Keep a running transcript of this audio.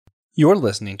You're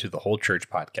listening to the Whole Church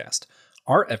podcast.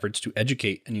 Our efforts to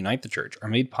educate and unite the church are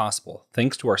made possible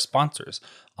thanks to our sponsors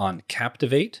on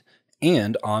Captivate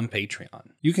and on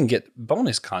Patreon. You can get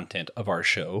bonus content of our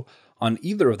show on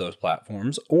either of those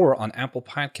platforms or on Apple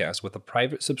Podcasts with a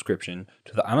private subscription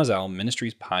to the Anazal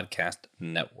Ministries Podcast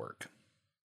Network.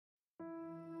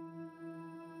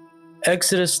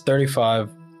 Exodus 35,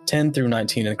 10 through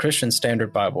 19 in the Christian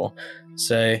Standard Bible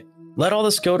say, "Let all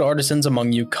the skilled artisans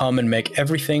among you come and make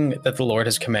everything that the Lord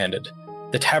has commanded.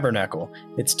 The tabernacle,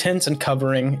 its tents and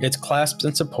covering, its clasps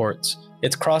and supports,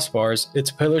 its crossbars,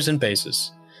 its pillars and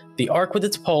bases, the ark with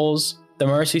its poles, the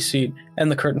mercy seat, and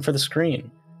the curtain for the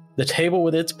screen, the table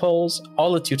with its poles,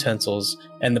 all its utensils,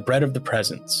 and the bread of the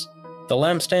presence, the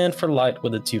lampstand for light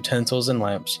with its utensils and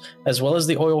lamps, as well as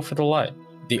the oil for the light,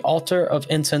 the altar of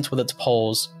incense with its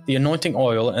poles, the anointing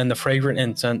oil and the fragrant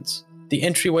incense, the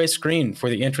entryway screen for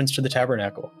the entrance to the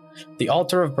tabernacle, the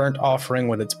altar of burnt offering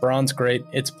with its bronze grate,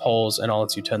 its poles, and all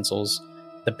its utensils,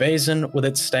 the basin with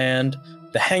its stand,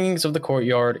 the hangings of the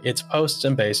courtyard, its posts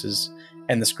and bases,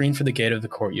 and the screen for the gate of the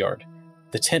courtyard,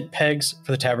 the tent pegs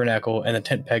for the tabernacle and the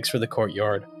tent pegs for the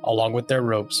courtyard, along with their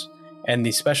ropes, and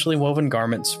the specially woven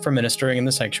garments for ministering in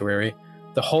the sanctuary,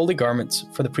 the holy garments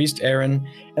for the priest Aaron,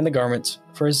 and the garments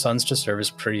for his sons to serve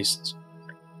as priests."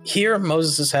 Here,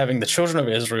 Moses is having the children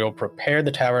of Israel prepare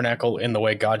the tabernacle in the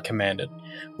way God commanded.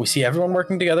 We see everyone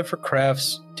working together for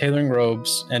crafts, tailoring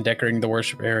robes, and decorating the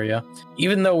worship area.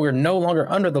 Even though we're no longer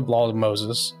under the law of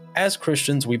Moses, as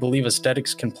Christians, we believe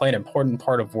aesthetics can play an important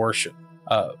part of worship.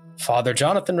 Father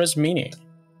Jonathan Resmini,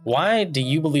 why do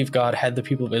you believe God had the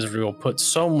people of Israel put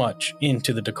so much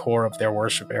into the decor of their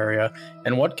worship area,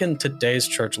 and what can today's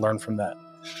church learn from that?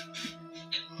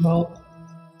 Well,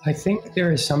 I think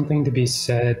there is something to be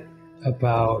said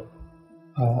about,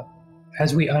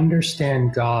 as we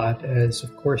understand God as,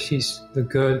 of course, he's the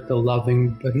good, the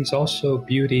loving, but he's also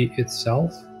beauty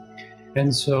itself.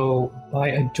 And so by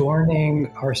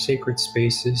adorning our sacred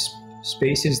spaces,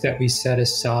 spaces that we set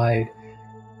aside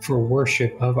for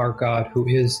worship of our God, who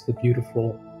is the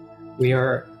beautiful, we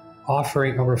are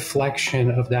offering a reflection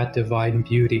of that divine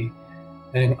beauty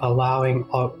and allowing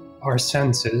our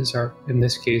senses, in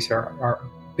this case, our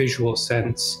visual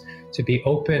sense, to be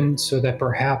open so that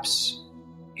perhaps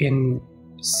in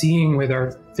seeing with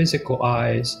our physical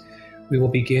eyes, we will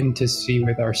begin to see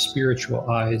with our spiritual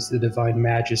eyes the divine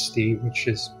majesty which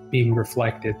is being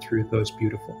reflected through those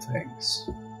beautiful things.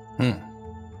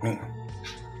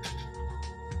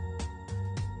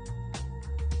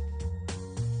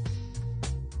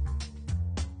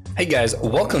 Hey guys,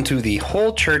 welcome to the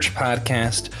Whole Church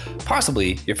podcast,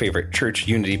 possibly your favorite church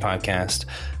unity podcast.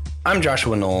 I'm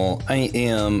Joshua Noel. I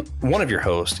am one of your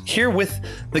hosts, here with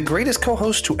the greatest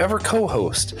co-host to ever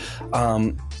co-host.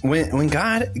 When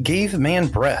God gave man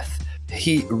breath,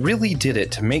 he really did it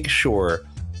to make sure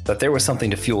that there was something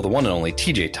to fuel the one and only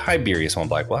TJ, Tiberius Juan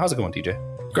Blackwell. How's it going, TJ?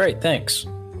 Great, thanks.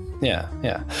 Yeah.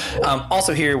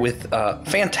 Also here with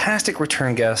fantastic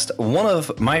return guest, one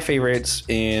of my favorites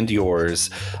and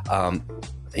yours.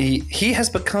 He has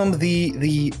become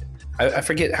the I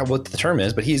forget what the term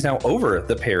is, but he's now over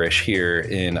the parish here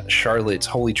in Charlotte's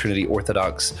Holy Trinity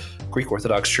Greek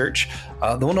Orthodox Church.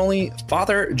 The one and only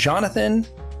Father Jonathan.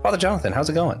 Father Jonathan, how's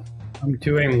it going? I'm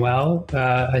doing well.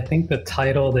 I think the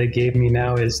title they gave me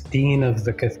now is Dean of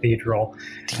the Cathedral.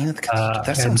 Dean of the Cathedral.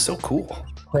 That sounds so cool.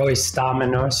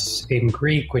 Proistamenos in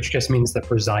Greek, which just means the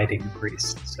presiding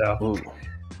priest. So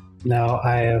now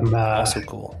I am also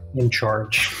cool. In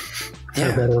charge. For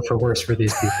better or for worse for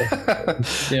these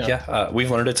people.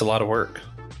 We've learned it's a lot of work.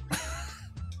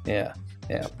 Yeah.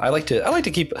 I like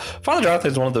to keep. Father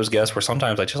Jonathan is one of those guests where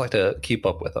sometimes I just like to keep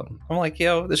up with him. I'm like,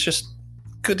 it's just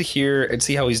good to hear and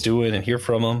see how he's doing and hear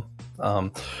from him.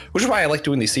 Which is why I like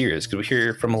doing these series, because we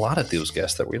hear from a lot of those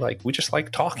guests that we just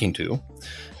like talking to.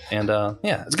 And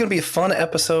it's going to be a fun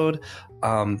episode.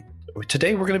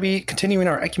 Today, we're going to be continuing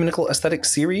our ecumenical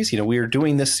aesthetics series. We are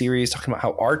doing this series talking about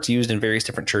how art's used in various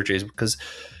different churches because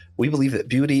we believe that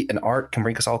beauty and art can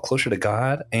bring us all closer to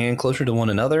God and closer to one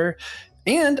another.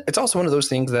 And it's also one of those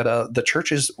things that the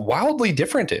church is wildly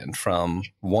different in from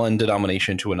one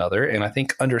denomination to another. And I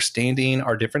think understanding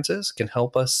our differences can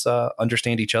help us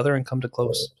understand each other and come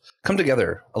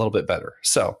together a little bit better.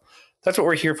 So that's what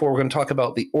we're here for. We're going to talk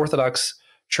about the Orthodox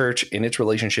Church and its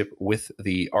relationship with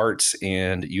the arts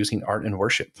and using art in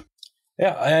worship.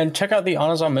 Yeah, and check out the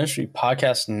Anazal Ministry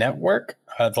Podcast Network.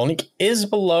 The link is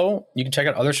below. You can check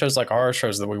out other shows like ours,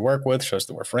 shows that we work with, shows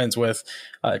that we're friends with.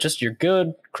 Just your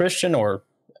good Christian or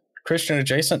Christian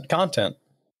adjacent content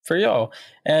for y'all.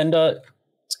 And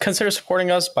consider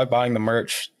supporting us by buying the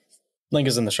merch. Link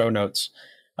is in the show notes.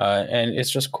 And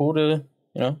it's just cool to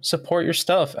support your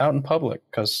stuff out in public,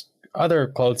 because other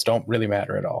clothes don't really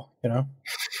matter at all,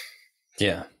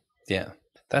 Yeah,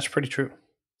 that's pretty true.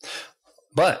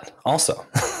 But also,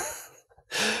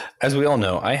 as we all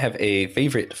know, I have a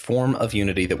favorite form of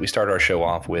unity that we start our show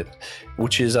off with,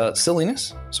 which is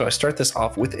silliness. So I start this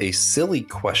off with a silly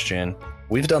question.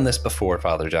 We've done this before,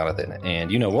 Father Jonathan, and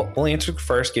we'll answer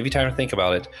first, give you time to think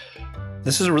about it.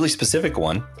 This is a really specific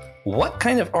one. What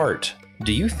kind of art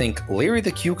do you think Larry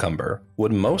the Cucumber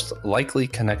would most likely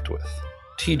connect with?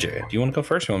 TJ, do you want to go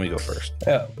first or you want me to go first?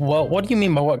 Yeah, well, what do you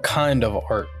mean by what kind of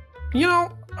art?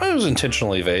 I was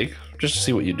intentionally vague, just to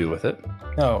see what you do with it.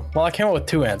 Oh, well, I came up with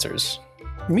 2 answers.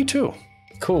 Me too.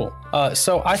 Cool.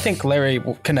 So I think Larry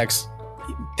connects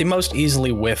the most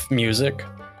easily with music,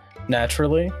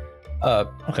 naturally.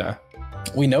 Okay.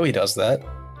 We know he does that.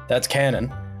 That's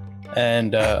canon.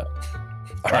 And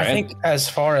I think as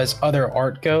far as other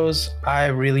art goes, I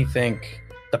really think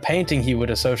the painting he would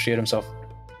associate himself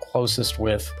closest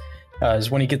with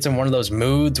is when he gets in one of those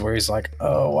moods where he's like,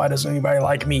 oh, why doesn't anybody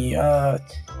like me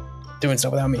doing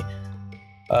stuff without me?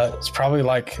 It's probably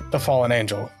like The Fallen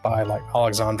Angel by like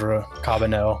Alexandra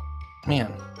Cabanel.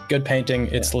 Man. Good painting.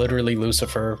 It's literally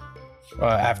Lucifer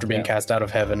after being cast out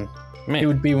of heaven. Man. He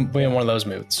would be in one of those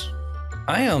moods.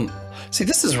 I am. See,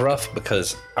 this is rough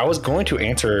because I was going to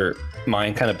answer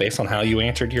mine kind of based on how you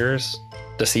answered yours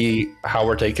to see how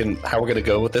we're going to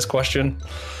go with this question.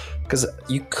 Because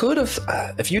you could have,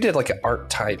 if you did like an art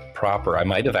type proper, I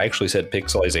might have actually said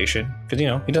pixelization. Because,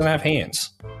 he doesn't have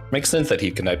hands. Makes sense that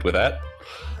he'd connect with that.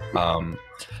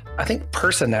 I think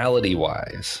personality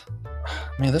wise,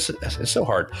 man, it's so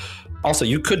hard. Also,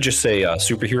 you could just say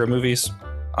superhero movies.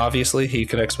 Obviously, he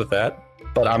connects with that.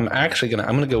 But I'm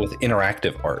gonna go with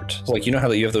interactive art. Like, how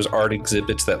that you have those art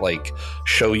exhibits that like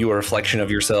show you a reflection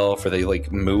of yourself, or they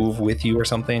like move with you or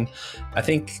something. I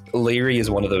think Larry is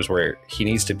one of those where he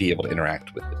needs to be able to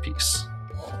interact with the piece.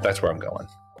 That's where I'm going.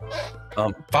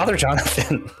 Father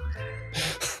Jonathan,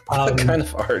 what kind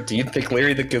of art do you think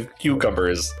Larry the Cucumber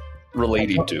is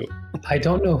relating to? I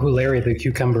don't know who Larry the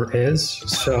Cucumber is,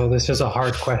 so this is a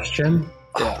hard question.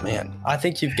 Oh man, I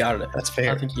think you've got it. That's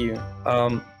fair. I think you.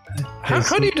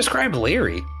 How do you describe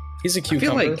Larry? He's a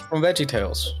cucumber from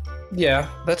VeggieTales. Yeah,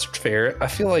 that's fair. I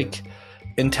feel like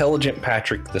intelligent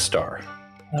Patrick the Star.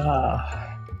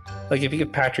 Like if you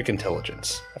give Patrick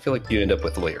intelligence, I feel like you end up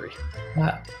with Larry.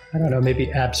 I don't know, maybe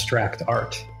abstract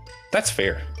art. That's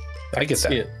fair. I get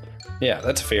that. Yeah,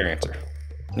 that's a fair answer.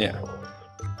 Yeah.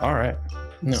 All right.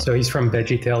 No. So he's from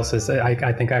VeggieTales.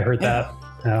 I think I heard that.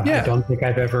 I don't think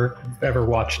I've ever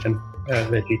watched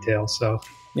VeggieTales. So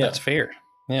that's fair.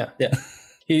 Yeah.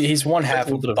 He's one half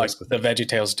of the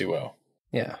VeggieTales duo.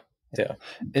 Yeah.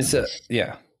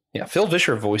 Phil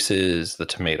Vischer voices the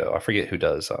tomato. I forget who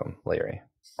does Larry,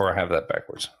 or I have that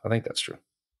backwards. I think that's true.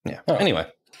 Yeah. Oh. Anyway,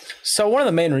 so one of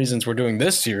the main reasons we're doing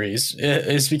this series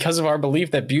is because of our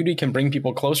belief that beauty can bring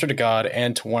people closer to God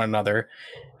and to one another,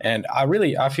 and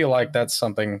I feel like that's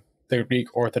something the Greek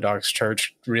Orthodox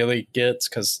Church really gets,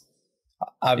 because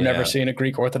I've never seen a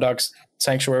Greek Orthodox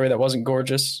sanctuary that wasn't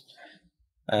gorgeous.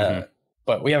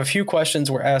 But we have a few questions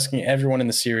we're asking everyone in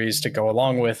the series to go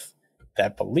along with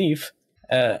that belief.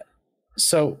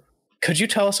 So could you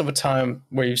tell us of a time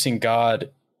where you've seen God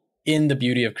in the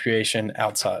beauty of creation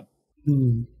outside?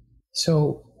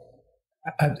 So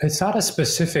it's not a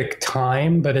specific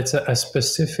time, but it's a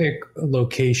specific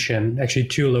location, actually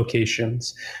 2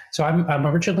 locations. So I'm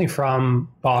originally from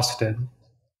Boston,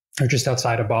 or just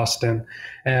outside of Boston,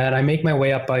 and I make my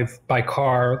way up by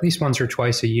car at least once or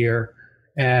twice a year.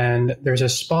 And there's a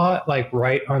spot like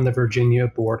right on the Virginia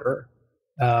border,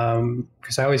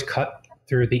 because I always cut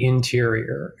through the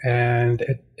interior, and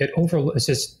it overlooks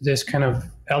this kind of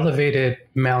elevated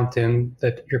mountain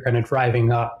that you're kind of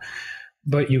driving up,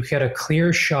 but you get a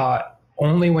clear shot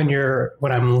only when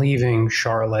I'm leaving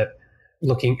Charlotte,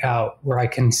 looking out, where I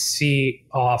can see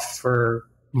off for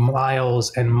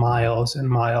miles and miles and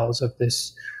miles of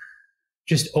this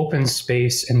just open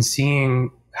space, and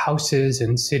seeing houses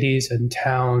and cities and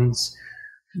towns.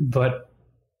 But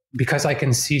because I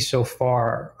can see so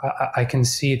far, I can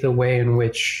see the way in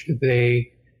which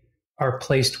they are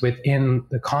placed within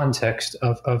the context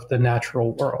of the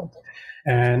natural world.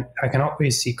 And I can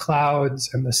always see clouds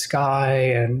and the sky,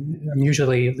 and I'm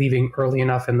usually leaving early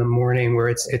enough in the morning where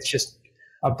it's just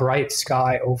a bright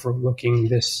sky overlooking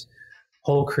this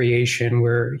whole creation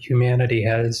where humanity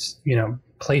has,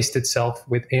 placed itself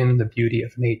within the beauty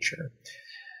of nature.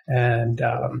 And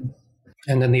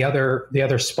then the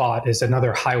other spot is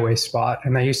another highway spot,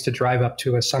 and I used to drive up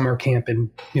to a summer camp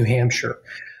in New Hampshire,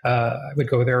 I would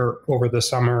go there over the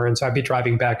summer, and so I'd be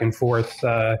driving back and forth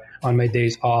on my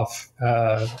days off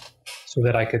so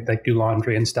that I could like do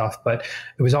laundry and stuff. But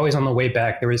it was always on the way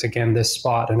back. There was again this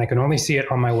spot, and I could only see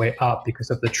it on my way up because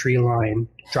of the tree line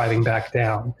driving back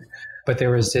down. But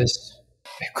there was this.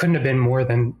 It couldn't have been more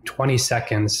than 20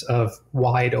 seconds of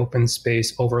wide open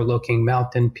space overlooking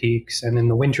mountain peaks. And in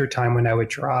the wintertime when I would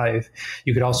drive,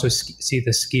 you could also see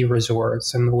the ski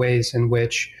resorts and the ways in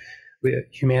which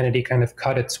humanity kind of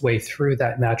cut its way through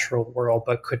that natural world,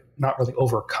 but could not really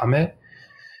overcome it.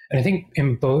 And I think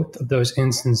in both of those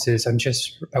instances,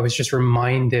 I was just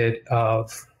reminded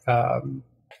of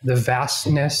the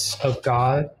vastness of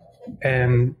God,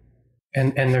 and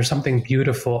there's something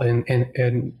beautiful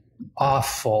in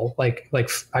awful, like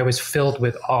I was filled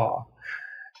with awe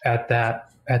at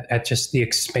that, at just the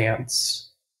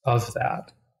expanse of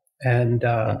that, and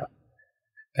I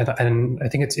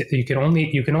think you can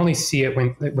only see it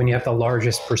when you have the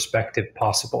largest perspective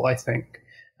possible. I think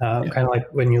kind of like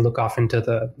when you look off into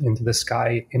the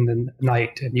sky in the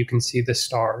night and you can see the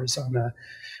stars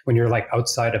when you're like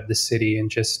outside of the city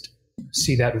and just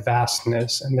see that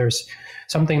vastness, and there's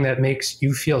something that makes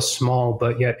you feel small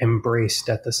but yet embraced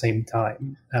at the same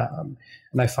time.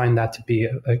 And I find that to be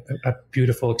a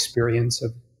beautiful experience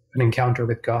of an encounter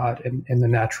with God in the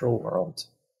natural world.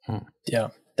 Yeah,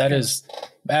 that is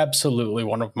absolutely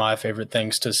one of my favorite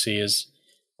things to see, is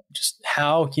just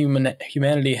how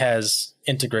humanity has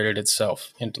integrated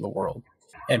itself into the world.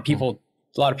 And a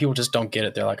lot of people just don't get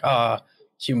it. They're like,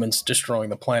 humans destroying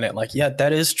the planet. Like, yeah,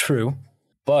 that is true,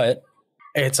 but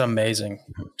it's amazing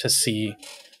to see,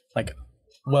 like,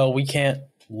 well, we can't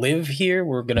live here.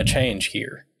 We're going to change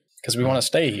here because we want to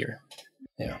stay here.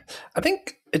 Yeah. I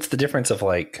think it's the difference of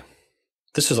like,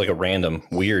 this is like a random,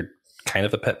 weird kind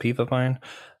of a pet peeve of mine,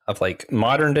 of like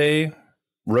modern day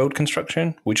road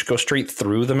construction, we just go straight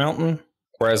through the mountain.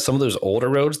 Whereas some of those older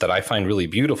roads that I find really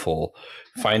beautiful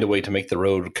find a way to make the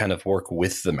road kind of work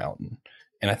with the mountain.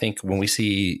 And I think when we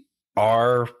see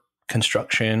our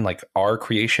construction, like our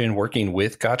creation working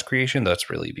with God's creation, that's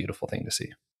really a beautiful thing to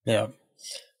see. Yeah.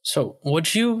 So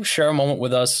would you share a moment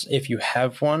with us, if you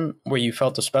have one, where you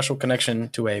felt a special connection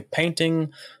to a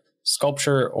painting,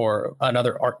 sculpture, or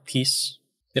another art piece?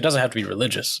 It doesn't have to be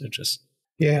religious. It just...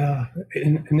 Yeah,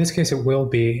 in this case, it will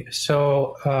be.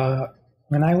 So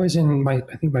when I was in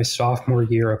my sophomore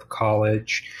year of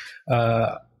college,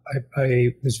 I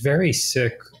was very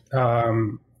sick.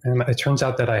 And it turns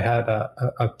out that I had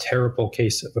a terrible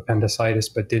case of appendicitis,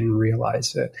 but didn't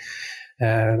realize it.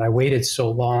 And I waited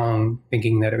so long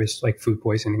thinking that it was like food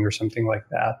poisoning or something like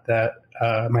that,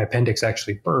 my appendix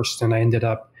actually burst, and I ended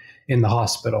up in the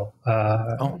hospital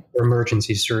for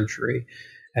emergency surgery.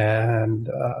 And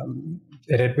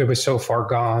it was so far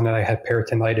gone, and I had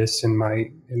peritonitis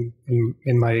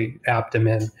in my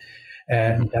abdomen.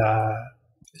 And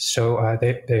so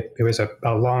it was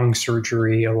a long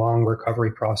surgery, a long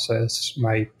recovery process.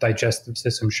 My digestive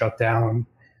system shut down.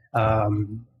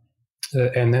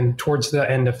 And then towards the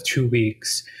end of 2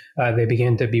 weeks, they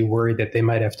began to be worried that they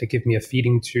might have to give me a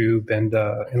feeding tube and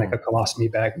like a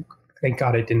colostomy bag. Thank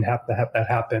God I didn't have to have that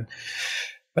happen.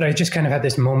 But I just kind of had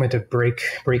this moment of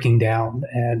breaking down.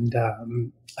 And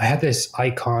I had this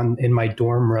icon in my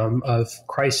dorm room of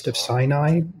Christ of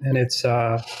Sinai. And it's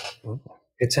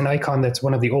an icon that's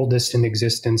one of the oldest in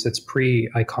existence. It's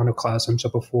pre-iconoclasm, so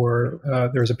before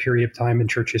there was a period of time in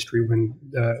church history when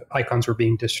icons were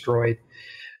being destroyed.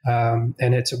 And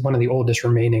it's one of the oldest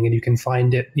remaining, and you can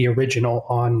find the original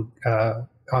on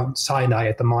Sinai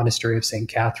at the monastery of St.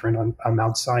 Catherine on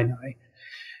Mount Sinai.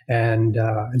 And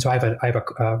so I have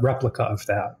a replica of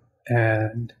that.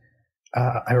 And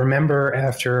I remember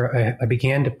after I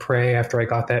began to pray after I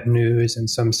got that news, and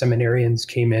some seminarians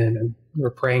came in and were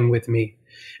praying with me.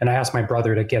 And I asked my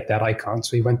brother to get that icon.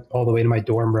 So he went all the way to my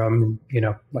dorm room,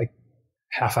 like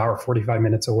half hour, 45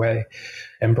 minutes away,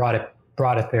 and brought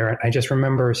it there. And I just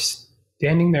remember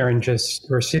standing there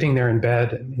or sitting there in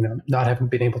bed, not having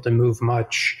been able to move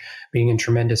much, being in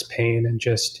tremendous pain, and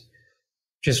just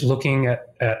looking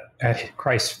at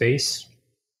Christ's face.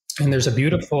 And there's the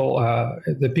beautiful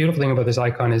thing about this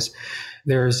icon is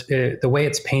the way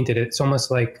it's painted. It's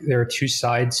almost like there are two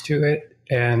sides to it.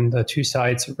 And the two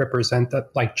sides represent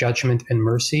like judgment and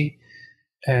mercy.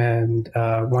 And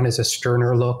one is a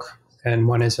sterner look, and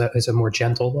one is a more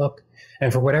gentle look.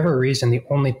 And for whatever reason, the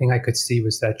only thing I could see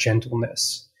was that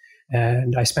gentleness.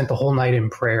 And I spent the whole night in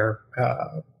prayer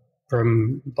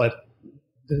when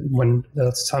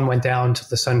the sun went down till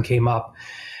the sun came up.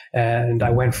 And I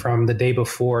went from the day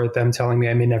before them telling me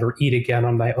I may never eat again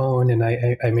on my own, and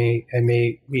I may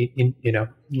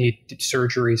need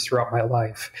surgeries throughout my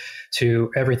life,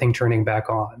 to everything turning back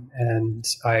on. And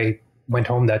I went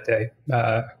home that day.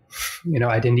 I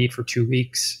didn't eat for 2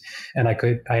 weeks, and I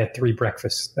had 3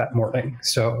 breakfasts that morning.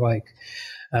 So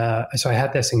so I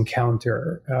had this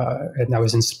encounter, and I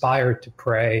was inspired to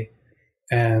pray,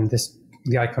 and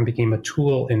the icon became a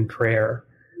tool in prayer,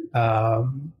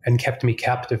 and kept me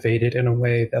captivated in a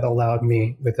way that allowed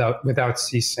me, without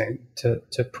ceasing, to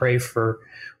pray for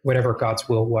whatever God's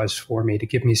will was for me, to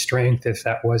give me strength if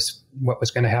that was what was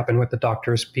going to happen with the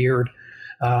doctor's beard,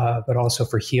 but also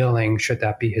for healing, should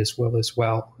that be His will as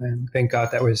well. And thank God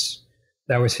that was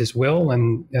His will.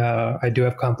 And I do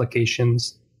have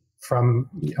complications from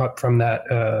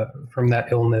that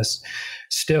illness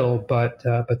still, but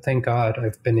thank God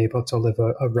I've been able to live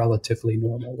a relatively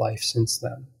normal life since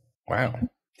then. Wow.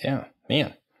 Yeah,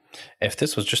 man. If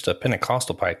this was just a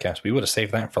Pentecostal podcast, we would have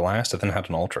saved that for last and then had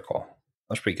an altar call.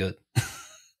 That's pretty good.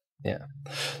 Yeah.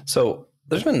 So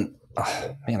there's been,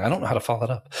 I don't know how to follow that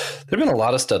up. There have been a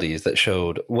lot of studies that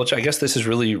showed, which I guess this is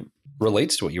really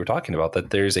relates to what you were talking about, that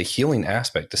there's a healing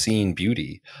aspect to seeing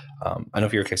beauty. I know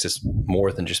for your case, it's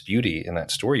more than just beauty in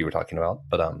that story you were talking about,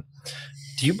 but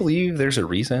do you believe there's a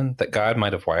reason that God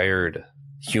might have wired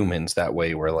humans that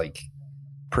way, where like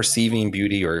perceiving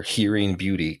beauty or hearing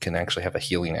beauty can actually have a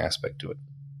healing aspect to it?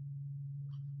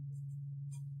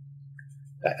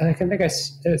 I think I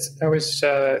was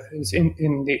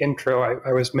in the intro.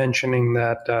 I was mentioning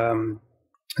that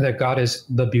that God is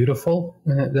the beautiful.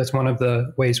 That's one of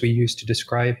the ways we use to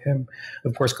describe Him.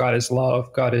 Of course, God is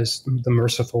love. God is the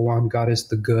merciful one. God is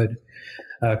the good,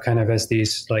 kind of as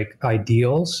these like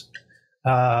ideals.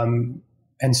 And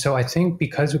so I think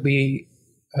because we,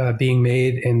 being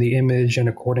made in the image and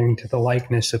according to the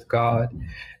likeness of God,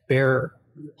 bear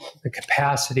the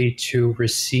capacity to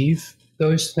receive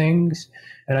those things.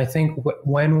 And I think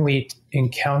when we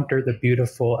encounter the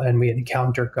beautiful and we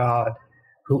encounter God,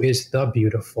 who is the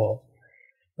beautiful,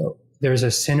 there's a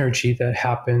synergy that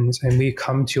happens, and we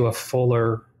come to a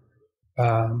fuller,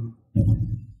 a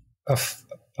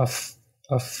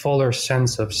fuller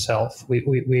sense of self.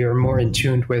 We are more in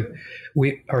tune with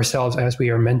ourselves as we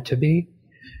are meant to be,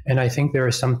 and I think there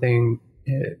is something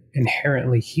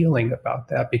inherently healing about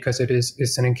that, because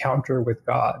it's an encounter with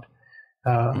God.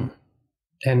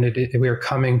 And we are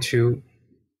coming to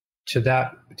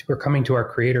that. We're coming to our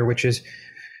Creator, which is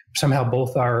somehow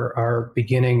both our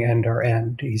beginning and our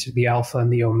end. He's the Alpha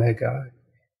and the Omega.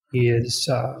 He is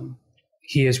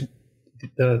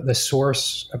the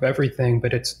source of everything,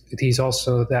 but he's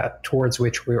also that towards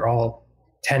which we're all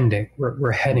tending.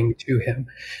 We're heading to Him,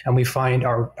 and we find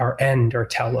our end, our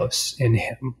telos, in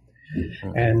Him.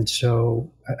 Mm-hmm. And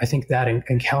so I think that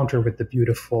encounter with the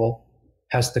beautiful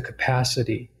has the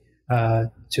capacity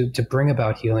to bring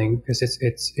about healing, because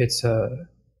it's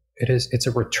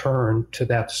a return to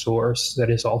that source that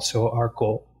is also our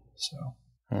goal. So,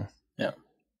 yeah,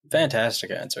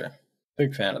 fantastic answer.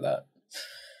 Big fan of that.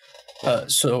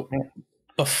 So,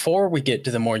 before we get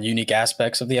to the more unique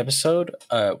aspects of the episode,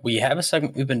 we have a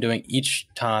segment we've been doing each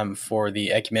time for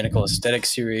the Ecumenical Aesthetic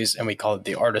series, and we call it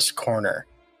the Artist Corner.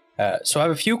 So, I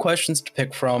have a few questions to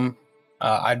pick from.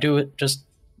 I do it just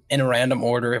in a random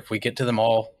order. If we get to them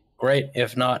all, great.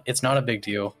 If not, it's not a big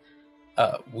deal.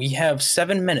 We have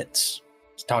 7 minutes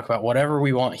to talk about whatever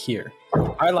we want here.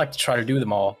 I like to try to do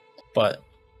them all, but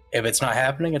if it's not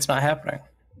happening, it's not happening.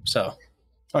 So,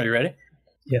 are you ready?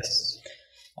 Yes.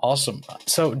 Awesome.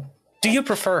 So, do you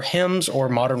prefer hymns or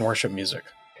modern worship music?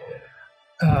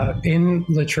 In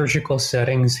liturgical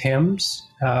settings, hymns.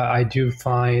 I do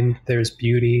find there's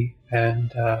beauty,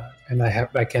 and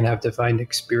I can have divine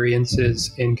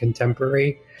experiences in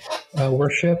contemporary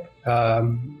worship.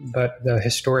 But the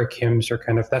historic hymns are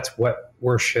that's what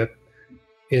worship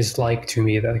is like to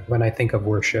me. That when I think of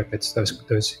worship, it's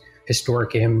those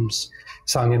historic hymns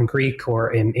sung in Greek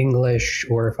or in English,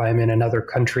 or if I'm in another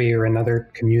country or another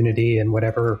community, in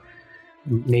whatever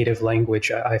native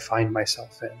language I find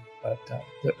myself in. But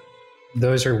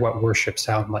those are what worship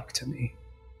sound like to me.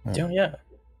 Yeah.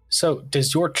 So,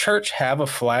 does your church have a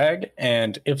flag?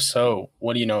 And if so,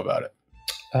 what do you know about it?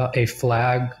 A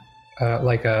flag,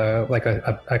 like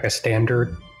a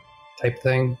standard type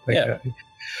thing.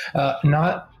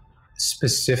 Not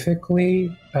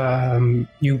specifically.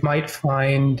 You might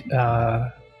find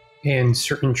in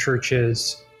certain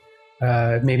churches,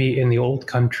 maybe in the old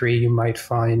country, you might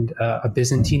find a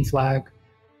Byzantine flag,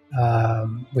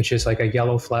 which is like a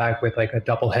yellow flag with like a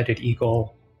double-headed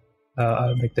eagle,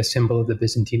 like the symbol of the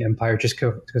Byzantine Empire, just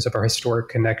because of our historic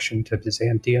connection to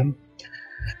Byzantium.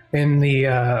 In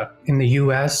the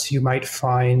U.S., you might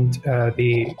find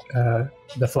the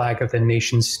flag of the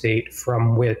nation state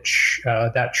from which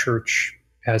that church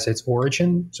has its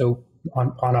origin. So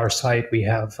on our site, we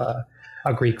have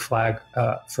a Greek flag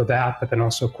for that, but then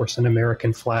also, of course, an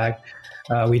American flag.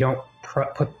 We don't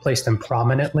place them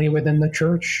prominently within the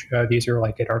church. These are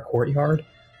like at our courtyard,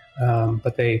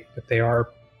 but they are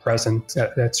present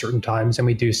at certain times, and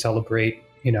we do celebrate,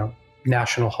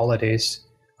 national holidays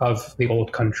of the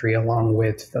old country along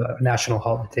with national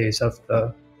holidays of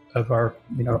our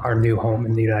our new home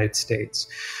in the United States.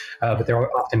 But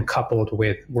they're often coupled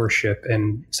with worship,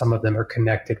 and some of them are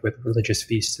connected with religious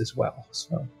feasts as well.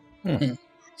 So.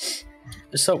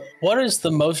 So, what is the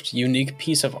most unique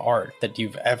piece of art that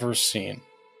you've ever seen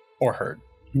or heard?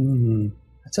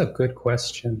 That's a good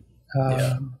question.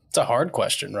 It's a hard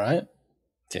question, right?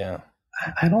 Yeah.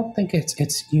 I don't think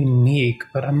it's unique,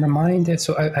 but I'm reminded.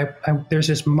 So, there's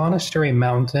this monastery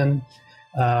mountain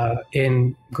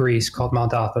in Greece called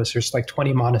Mount Athos. There's like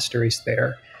 20 monasteries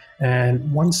there.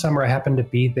 And one summer I happened to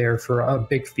be there for a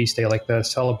big feast day, like the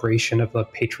celebration of the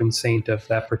patron saint of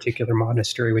that particular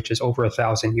monastery, which is over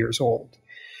 1,000 years old.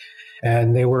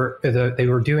 And they were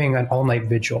doing an all-night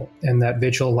vigil, and that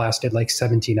vigil lasted like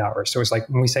 17 hours. So it's like,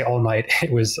 when we say all night,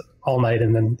 it was all night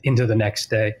and then into the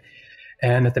next day.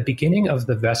 And at the beginning of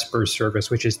the Vespers service,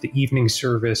 which is the evening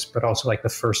service, but also like the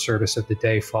first service of the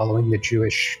day following the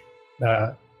Jewish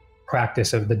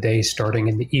practice of the day starting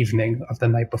in the evening of the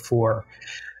night before,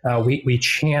 we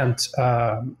chant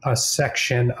a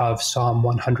section of Psalm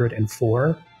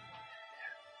 104,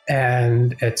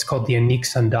 and it's called the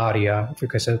Anixa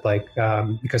because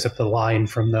of the line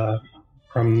from the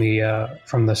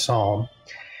psalm,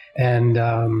 and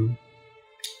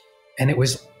it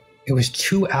was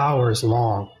 2 hours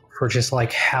long for just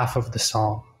like half of the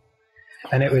psalm,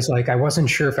 and it was like I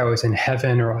wasn't sure if I was in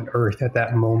heaven or on earth at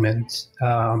that moment,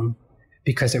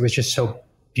 because it was just so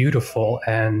beautiful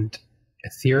and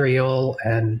ethereal,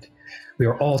 and we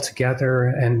were all together,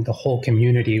 and the whole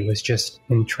community was just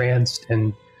entranced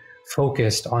and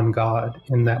focused on God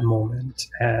in that moment.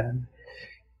 And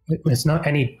it's not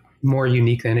any more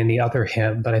unique than any other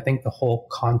hymn, but I think the whole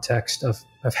context of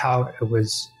how it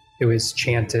was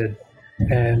chanted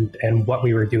and what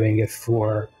we were doing it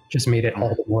for just made it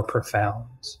all the more profound.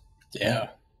 Yeah,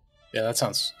 that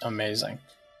sounds amazing.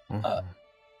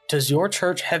 Does your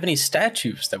church have any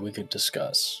statues that we could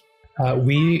discuss?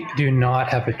 We do not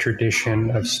have a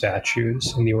tradition of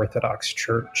statues in the Orthodox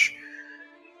Church.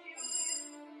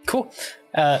 Cool.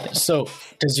 So,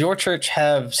 does your church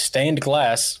have stained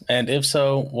glass? And if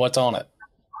so, what's on it?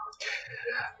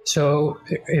 So,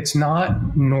 it's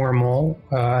not normal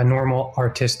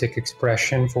artistic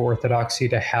expression for Orthodoxy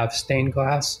to have stained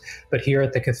glass. But here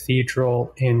at the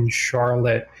cathedral in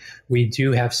Charlotte, we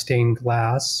do have stained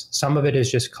glass. Some of it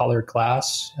is just colored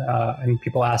glass, and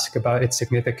people ask about its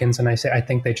significance, and I say I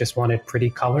think they just wanted pretty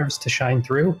colors to shine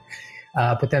through.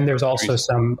 But then there's also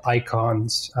some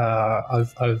icons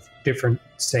of different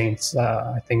saints.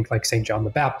 I think like St. John the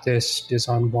Baptist is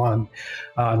on one.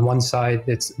 On one side,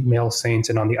 it's male saints,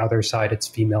 and on the other side, it's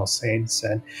female saints.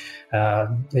 And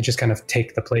they just kind of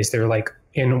take the place. They're like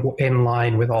in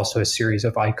line with also a series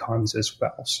of icons as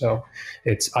well. So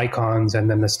it's icons and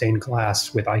then the stained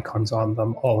glass with icons on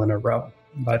them all in a row.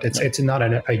 But it's not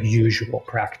a usual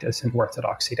practice in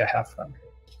Orthodoxy to have them.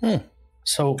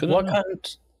 So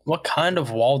what kind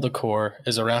of wall decor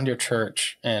is around your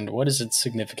church, and what is its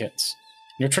significance?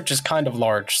 Your church is kind of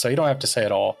large, so you don't have to say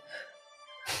it all.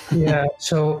 Yeah,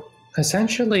 so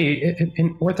essentially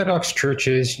in Orthodox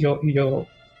churches, you'll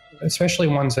especially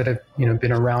ones that have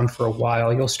been around for a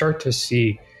while, you'll start to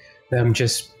see them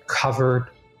just covered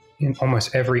in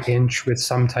almost every inch with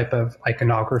some type of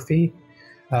iconography,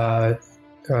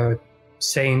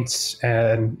 saints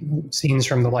and scenes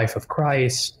from the life of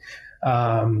Christ.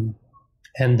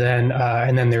 And then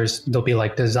there'll be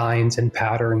like designs and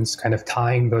patterns kind of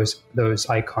tying those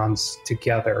icons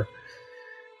together.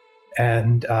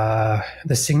 And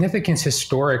the significance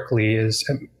historically is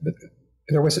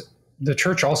the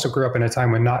church also grew up in a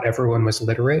time when not everyone was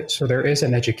literate. So there is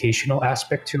an educational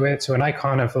aspect to it. So an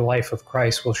icon of the life of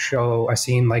Christ will show a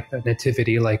scene like the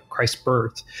Nativity, like Christ's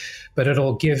birth, but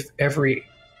it'll give every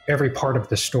part of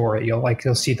the story.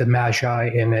 You'll see the Magi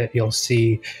in it. You'll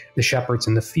see the shepherds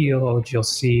in the field. You'll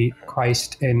see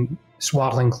Christ in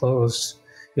swaddling clothes.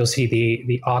 You'll see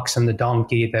the ox and the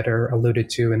donkey that are alluded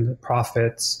to in the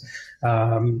prophets.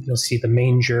 You'll see the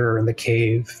manger and the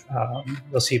cave.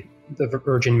 You'll see the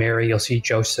Virgin Mary. You'll see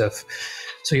Joseph.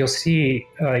 So you'll see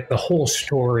like the whole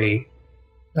story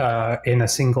in a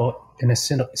single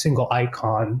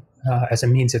icon as a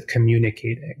means of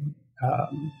communicating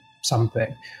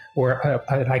something. Or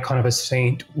an icon of a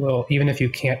saint will, even if you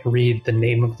can't read the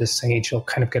name of the saint, you'll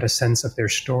kind of get a sense of their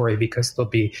story, because there'll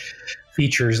be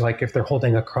features like if they're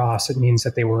holding a cross, it means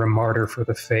that they were a martyr for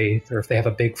the faith. Or if they have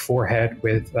a big forehead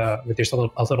with just a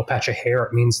little patch of hair,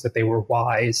 it means that they were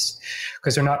wise,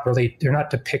 because they're not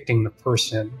depicting the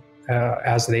person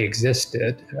as they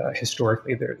existed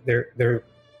historically. They're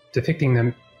depicting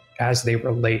them as they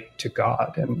relate to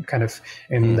God and kind of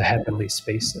in the heavenly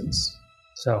spaces.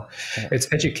 So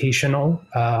it's educational,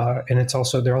 and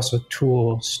they're also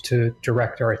tools to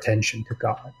direct our attention to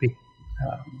God.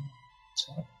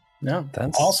 No,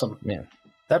 that's awesome. Yeah,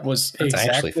 that was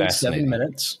exactly 7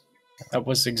 minutes. That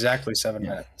was exactly 7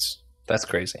 minutes. That's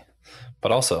crazy,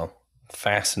 but also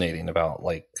fascinating about,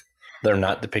 like, they're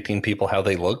not depicting people how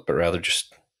they look, but rather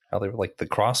just how they were, like, the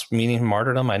cross meaning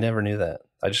martyrdom. I never knew that.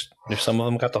 I just knew some of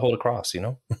them got to hold a cross,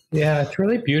 Yeah, it's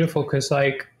really beautiful because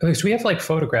we have like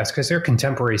photographs, because they're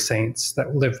contemporary saints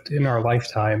that lived in our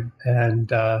lifetime,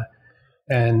 and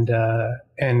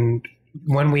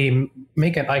when we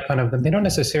make an icon of them, they don't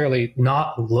necessarily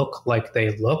not look like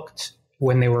they looked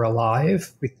when they were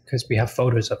alive, because we have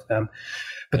photos of them.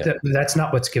 But that's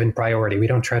not what's given priority. We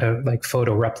don't try to like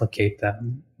photo replicate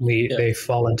them. They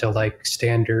fall into like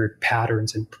standard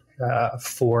patterns and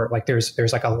for like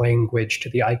there's like a language to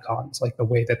the icons, like the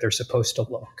way that they're supposed to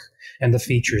look and the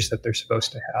features that they're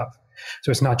supposed to have.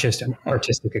 So it's not just an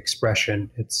artistic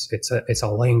expression. It's a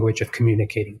language of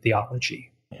communicating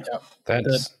theology.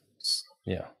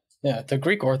 Yeah. The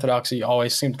Greek Orthodoxy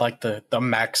always seemed like the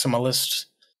maximalist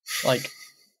like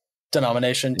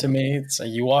denomination to me. So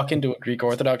you walk into a Greek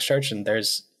Orthodox church and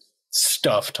there's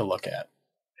stuff to look at.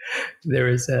 There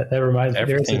is that reminds me.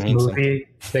 There's this movie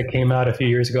that came out a few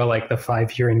years ago, like The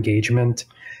 5-Year Engagement.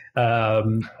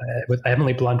 With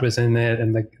Emily Blunt was in it,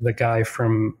 and the guy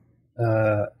from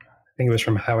I think it was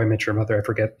from How I Met Your Mother. I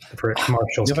forget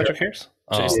Marshall's character.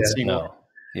 Jason Segel.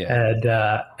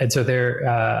 Yeah. And so they're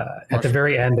at the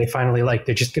very end, they finally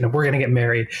we're gonna get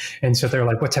married, and so they're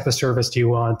like, what type of service do you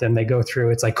want? And they go through,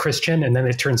 it's like Christian, and then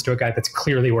it turns to a guy that's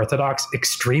clearly Orthodox,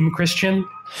 extreme Christian.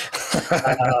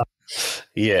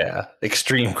 Yeah,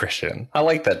 extreme Christian. I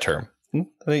like that term. I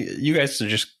think you guys should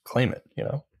just claim it.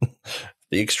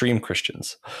 The extreme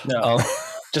Christians. No,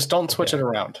 just don't switch it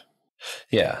around.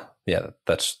 Yeah,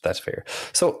 that's fair.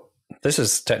 So this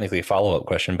is technically a follow-up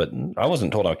question, but I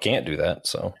wasn't told I can't do that.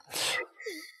 So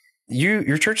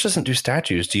your church doesn't do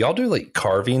statues. Do y'all do like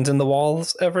carvings in the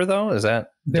walls ever though? Is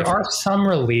that there different? Are some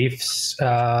reliefs.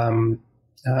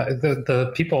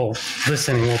 The people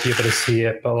listening won't be able to see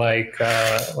it, but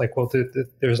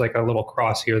there's like a little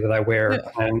cross here that I wear,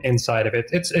 and inside of it,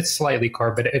 it's slightly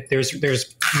carved, but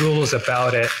there's rules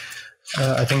about it.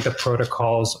 I think the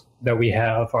protocols that we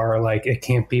have are like it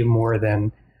can't be more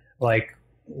than like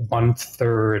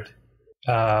 1/3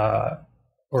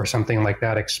 or something like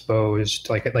that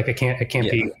exposed. Like it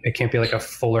can't be like a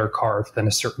fuller carve than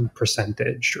a certain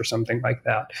percentage or something like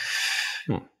that.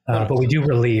 But we do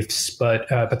reliefs, but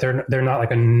they're not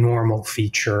like a normal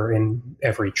feature in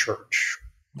every church.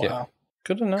 Wow. Yeah,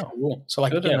 good to know. Cool. So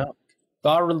there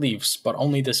are reliefs, but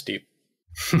only this deep.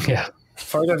 Yeah.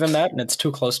 Further than that, and it's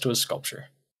too close to a sculpture.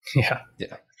 Yeah.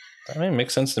 I mean, it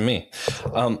makes sense to me.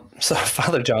 So,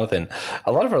 Father Jonathan,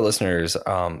 a lot of our listeners,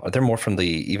 they're more from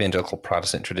the evangelical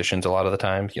Protestant traditions a lot of the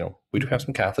time. We do have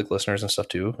some Catholic listeners and stuff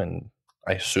too, and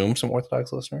I assume some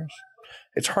Orthodox listeners.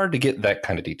 It's hard to get that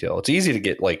kind of detail. It's easy to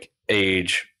get like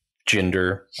age,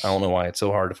 gender. I don't know why it's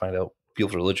so hard to find out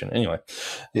people's religion. Anyway,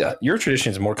 your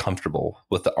tradition is more comfortable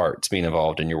with the arts being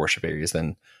involved in your worship areas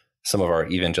than some of our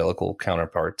evangelical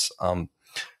counterparts.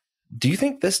 Do you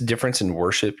think this difference in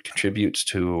worship contributes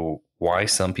to why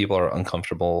some people are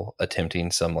uncomfortable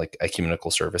attempting some like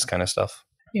ecumenical service kind of stuff?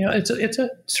 It's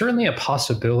certainly a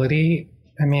possibility.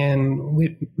 I mean,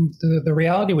 the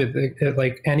reality with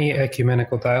like any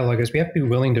ecumenical dialogue is we have to be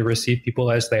willing to receive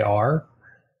people as they are.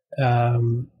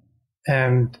 And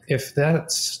if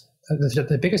that's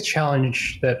the biggest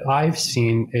challenge that I've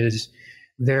seen is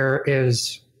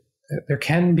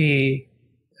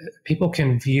people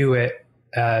can view it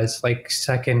as like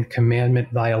second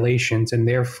commandment violations and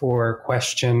therefore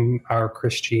question our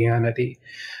Christianity,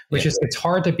 which is it's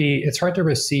hard to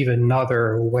receive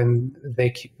another when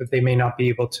they may not be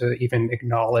able to even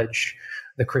acknowledge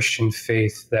the Christian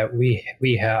faith that we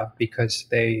have because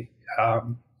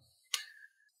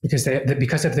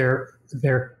of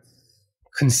their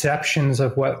conceptions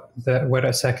of what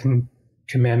a second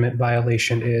commandment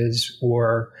violation is,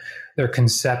 or their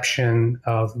conception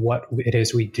of what it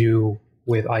is we do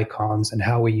with icons and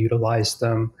how we utilize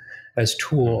them as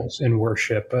tools in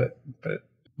worship, but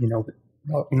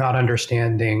not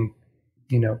understanding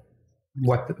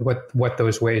what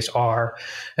those ways are,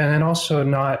 and then also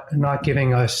not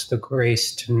giving us the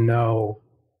grace to know,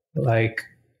 like,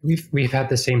 we've had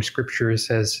the same scriptures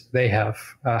as they have,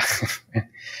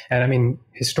 and I mean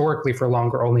historically for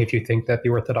longer, only if you think that the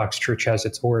Orthodox Church has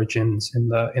its origins in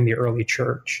the early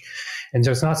church, and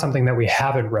so it's not something that we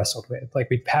haven't wrestled with. Like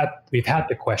we've had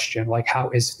to question, like,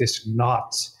 how is this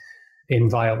not in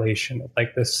violation of,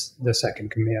 like, the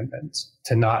second commandment,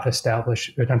 to not establish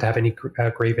or not to have any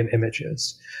graven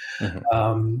images.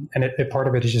 Mm-hmm. And part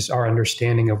of it is just our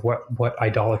understanding of what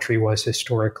idolatry was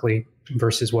historically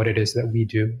versus what it is that we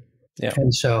do. Yeah.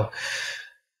 And so,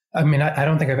 I mean, I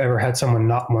don't think I've ever had someone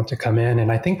not want to come in,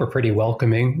 and I think we're pretty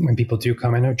welcoming when people do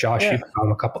come. I know Josh, you've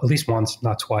come at least once,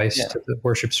 not twice, to the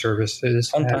worship services.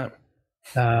 Fun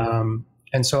time.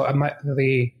 And so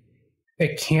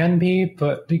it can be,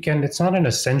 but again, it's not an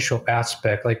essential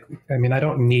aspect. Like, I mean, I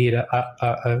don't need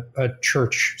a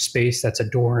church space that's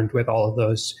adorned with all of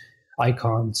those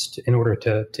icons in order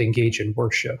to engage in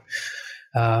worship.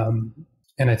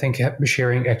 And I think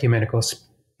sharing ecumenical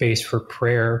space for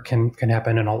prayer can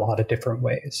happen in a lot of different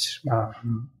ways.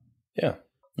 Yeah.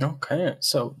 Okay.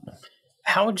 So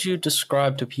how would you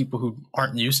describe to people who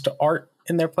aren't used to art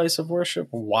in their place of worship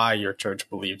why your church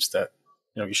believes that,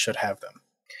 you should have them?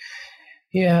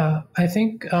 Yeah, I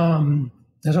think so.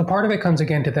 Part of it comes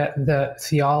again to the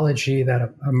theology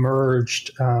that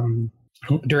emerged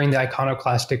during the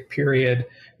iconoclastic period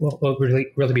will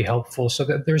really be helpful. So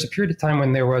that there's a period of time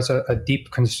when there was a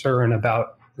deep concern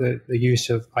about the use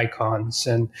of icons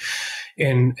and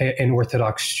in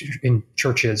Orthodox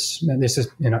churches. And this is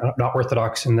not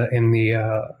Orthodox in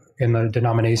the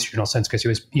denominational sense, because it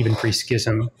was even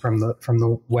pre-schism from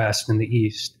the West and the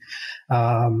East.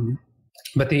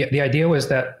 But the idea was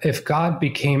that if God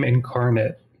became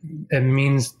incarnate, it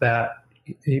means that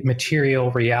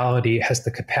material reality has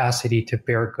the capacity to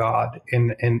bear God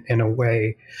in a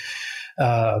way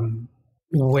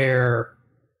where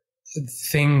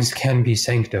things can be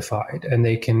sanctified and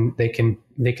they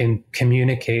can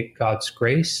communicate God's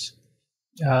grace.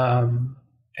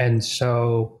 And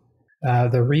so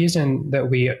the reason that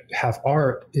we have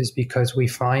art is because we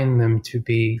find them to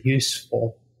be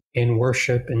useful in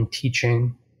worship and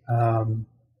teaching, and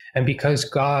because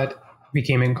God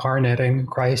became incarnate and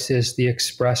Christ is the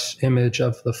express image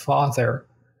of the Father,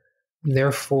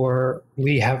 therefore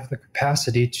we have the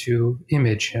capacity to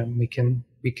image him. We can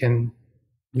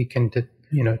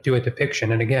do a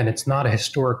depiction, and again, it's not a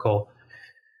historical,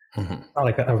 not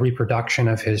like a reproduction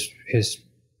of his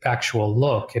actual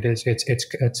look.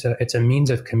 It's a means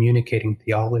of communicating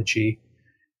theology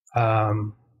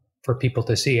for people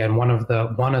to see. And one of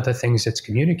the things it's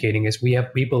communicating is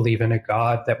we believe in a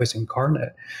God that was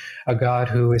incarnate, a God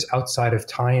who is outside of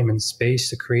time and space,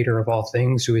 the creator of all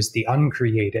things, who is the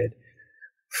uncreated,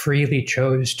 freely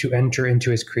chose to enter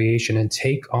into his creation and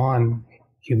take on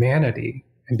humanity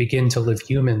and begin to live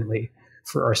humanly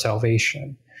for our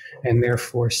salvation, and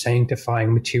therefore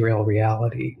sanctifying material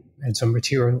reality. And so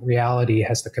material reality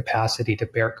has the capacity to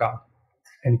bear God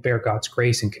and bear God's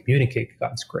grace and communicate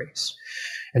God's grace.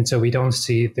 And so we don't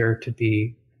see there to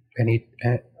be any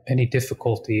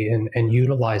difficulty in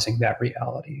utilizing that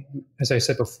reality. As I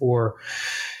said before,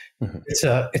 it's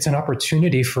an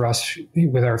opportunity for us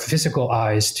with our physical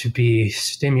eyes to be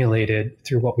stimulated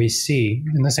through what we see.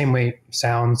 In the same way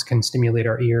sounds can stimulate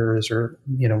our ears, or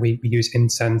we use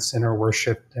incense in our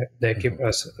worship that give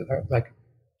us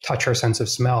touch our sense of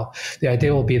smell. The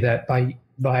idea will be that by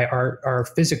our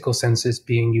physical senses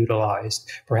being utilized,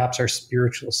 perhaps our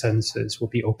spiritual senses will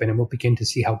be open, and we'll begin to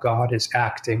see how God is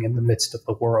acting in the midst of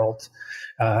the world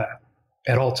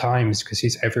at all times, because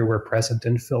he's everywhere present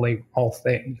and filling all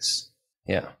things.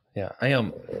 Yeah.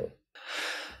 I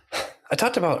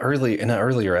talked about in an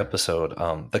earlier episode,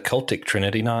 the Celtic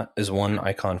Trinity knot is one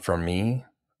icon for me,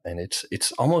 and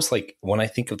it's almost like when I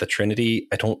think of the Trinity,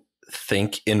 I don't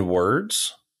think in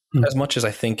words as much as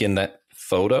I think in that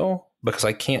photo, because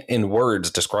I can't in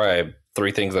words describe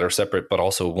three things that are separate but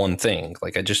also one thing.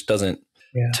 Like, it just doesn't,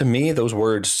 to me, those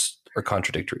words are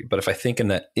contradictory. But if I think in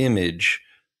that image,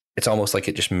 it's almost like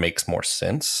it just makes more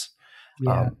sense.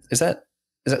 Yeah. Is that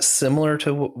similar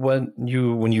to when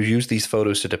you use these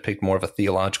photos to depict more of a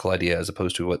theological idea as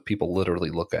opposed to what people literally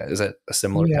look at? Is that a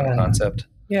similar kind of concept?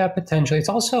 Yeah, potentially. It's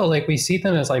also like we see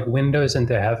them as like windows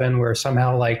into heaven, where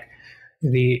somehow like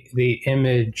the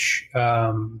image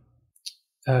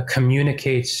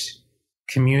communicates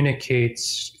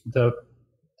the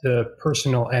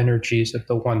personal energies of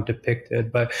the one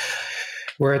depicted. But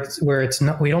where it's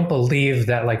not, we don't believe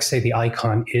that, like, say the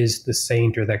icon is the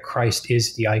saint or that Christ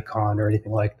is the icon or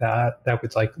anything like that. That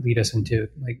would like lead us into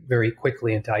like very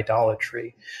quickly into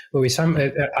idolatry. But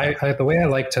the way I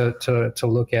like to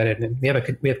look at it, and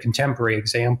we have contemporary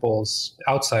examples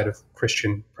outside of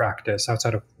Christian practice,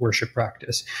 outside of worship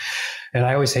practice. And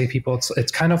I always say to people,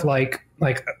 it's kind of like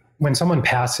when someone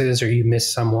passes or you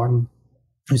miss someone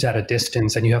who's at a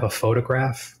distance and you have a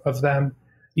photograph of them,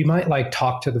 you might like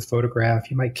talk to the photograph,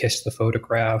 you might kiss the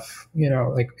photograph,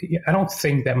 like I don't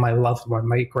think that my loved one,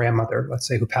 my grandmother, let's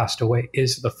say, who passed away,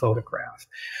 is the photograph.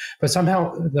 But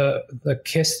somehow the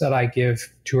kiss that I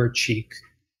give to her cheek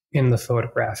in the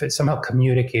photograph is somehow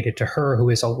communicated to her who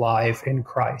is alive in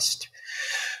Christ.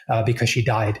 Because she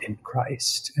died in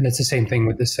Christ, and it's the same thing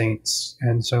with the saints.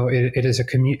 And so it is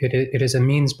a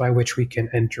means by which we can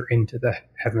enter into the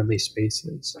heavenly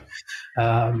spaces.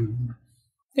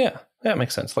 Yeah, that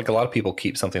makes sense. Like a lot of people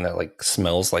keep something that like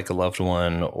smells like a loved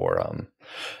one, or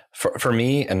for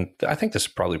me, and I think this is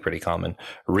probably pretty common,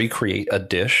 recreate a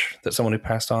dish that someone who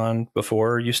passed on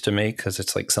before used to make, because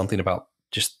it's like something about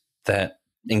just that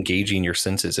engaging your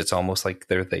senses. It's almost like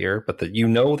they're there, but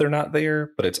they're not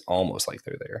there, but it's almost like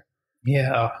they're there.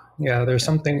 Yeah. There's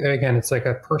something, again, it's like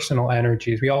a personal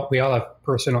energies. We all have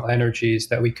personal energies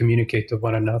that we communicate to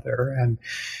one another, and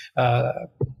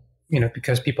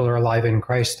because people are alive in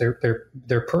Christ, their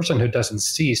personhood doesn't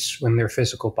cease when their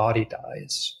physical body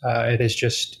dies. It is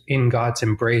just in God's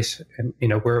embrace, and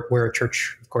we're a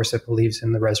church, of course, that believes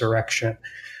in the resurrection.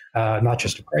 Not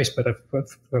just of Christ, but of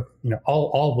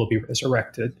all will be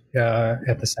resurrected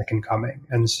at the second coming,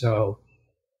 and so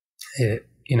it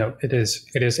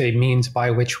is a means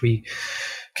by which we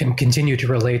can continue to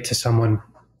relate to someone's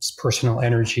personal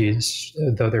energies,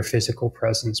 though their physical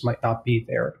presence might not be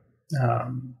there.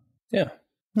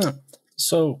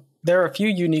 So there are a few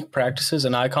unique practices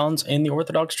and icons in the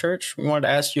Orthodox Church we wanted to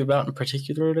ask you about in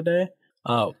particular today.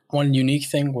 One unique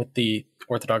thing with the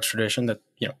Orthodox tradition, that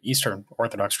Eastern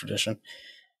Orthodox tradition,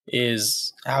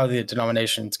 is how the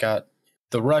denominations got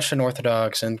the Russian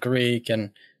Orthodox and Greek and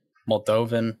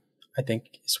Moldovan, I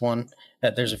think is one.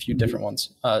 There's a few different ones.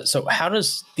 So how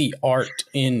does the art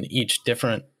in each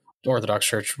different Orthodox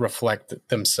church reflect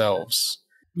themselves?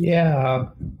 Yeah.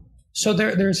 So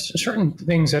there's certain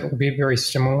things that will be very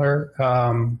similar.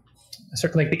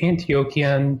 Certainly like the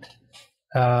Antiochian,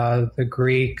 the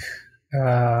Greek,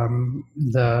 the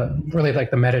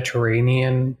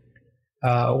Mediterranean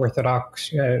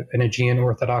Orthodox and Aegean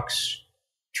Orthodox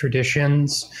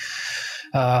traditions.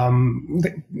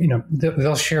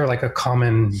 They'll share like a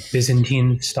common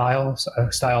Byzantine style,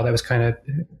 a style that was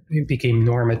became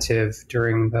normative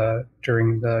during the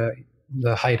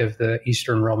height of the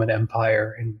Eastern Roman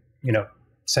Empire, and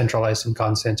centralized in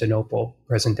Constantinople,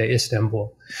 present day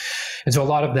Istanbul. And so a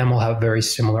lot of them will have very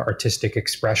similar artistic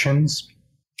expressions.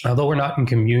 Although we're not in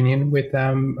communion with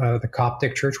them, the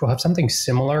Coptic Church will have something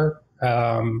similar,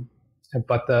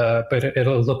 but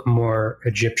it'll look more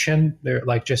Egyptian. They're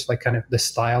kind of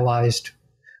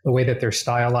the way that they're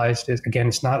stylized is, again,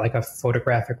 it's not like a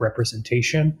photographic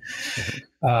representation,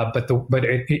 but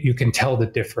you can tell the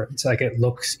difference. Like it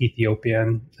looks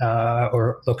Ethiopian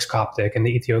or looks Coptic, and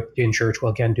the Ethiopian church will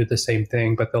again do the same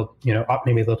thing, but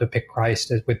maybe they'll depict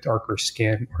Christ with darker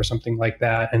skin or something like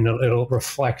that, and it'll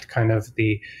reflect kind of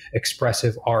the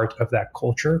expressive art of that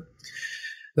culture.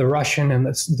 The Russian and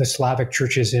the Slavic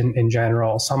churches in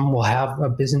general, some will have a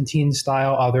Byzantine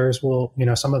style. Others will,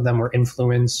 some of them were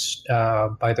influenced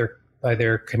by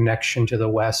their connection to the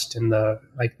West in the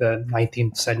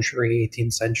 19th century,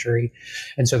 18th century,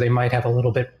 and so they might have a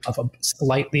little bit of a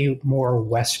slightly more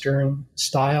Western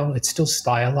style. It's still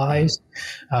stylized,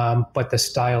 but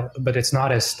it's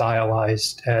not as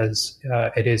stylized as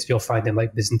it is. You'll find in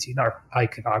like Byzantine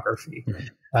iconography.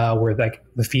 Where like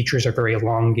the features are very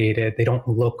elongated. They don't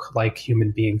look like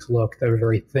human beings look. They're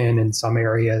very thin in some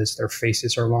areas. Their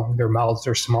faces are long. Their mouths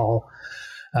are small.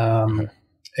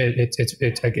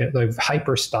 It's again like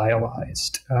hyper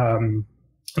stylized.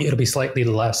 It'll be slightly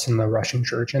less in the Russian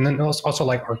church, and then also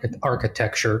like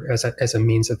architecture as a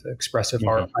means of expressive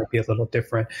art might be a little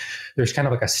different. There's kind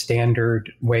of like a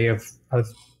standard way of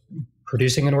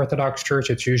producing an Orthodox church.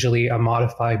 It's usually a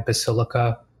modified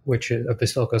basilica, which a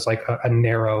basilica is like a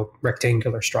narrow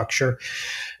rectangular structure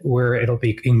where it'll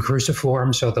be in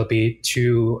cruciform. So there'll be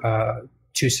two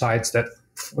sides that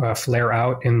flare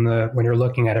out when you're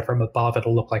looking at it from above,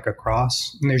 it'll look like a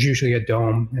cross. And there's usually a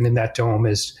dome. And in that dome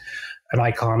is an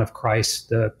icon of Christ,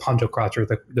 the Pantocrator,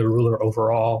 the ruler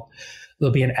overall.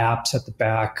 There'll be an apse at the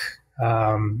back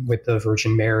with the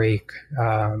Virgin Mary,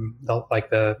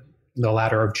 like the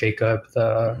ladder of Jacob,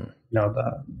 the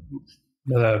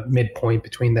the midpoint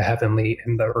between the heavenly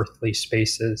and the earthly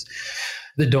spaces.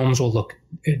 The domes will look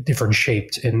different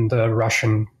shaped in the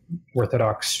Russian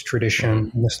Orthodox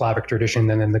tradition, in the Slavic tradition,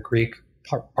 than in the Greek,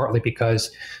 partly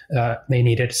because they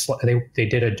needed they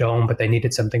did a dome, but they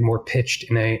needed something more pitched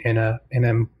in a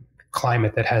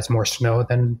climate that has more snow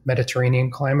than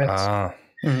Mediterranean climates.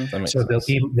 So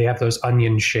they have those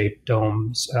onion-shaped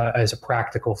domes as a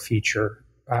practical feature,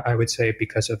 I would say,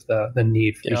 because of the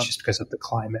need, just because of the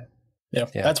climate. Yeah,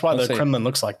 that's why the Kremlin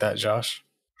looks like that, Josh.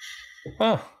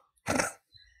 Oh,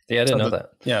 yeah, I didn't know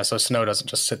that. Yeah, so snow doesn't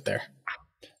just sit there.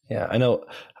 Yeah, I know.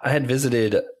 I had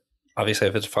visited, obviously, I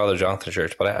visited Father Jonathan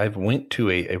Church, but I went to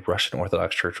a Russian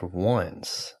Orthodox church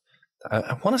once.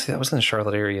 I want to say that was in the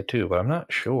Charlotte area too, but I'm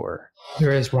not sure.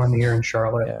 There is one here in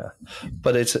Charlotte. Yeah,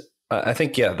 but it's. I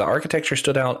think the architecture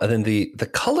stood out, and then the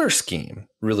color scheme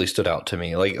really stood out to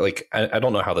me. Like I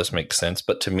don't know how this makes sense,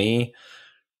 but to me,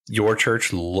 your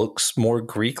church looks more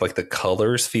Greek. Like the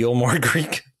colors feel more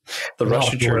Greek. The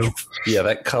Russian church,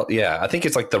 I think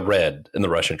it's like the red in the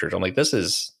Russian church. I'm like, this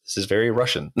is very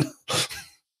Russian.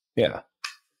 Yeah.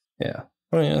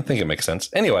 I mean, I think it makes sense.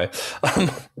 Anyway,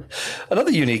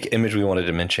 another unique image we wanted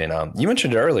to mention. You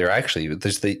mentioned it earlier, actually.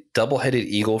 There's the double-headed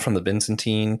eagle from the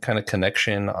Byzantine kind of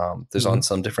connection. There's on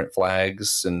some different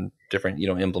flags and different,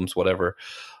 emblems, whatever.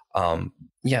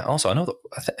 Also, I know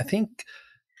I think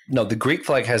the Greek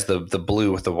flag has the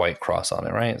blue with the white cross on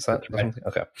it, right? Is that right?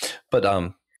 Okay.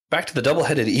 But back to the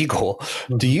double-headed eagle.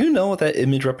 Do you know what that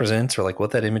image represents, or like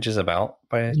what that image is about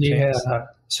by chance?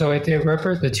 So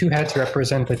the two heads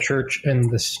represent the church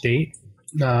and the state,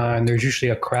 and there's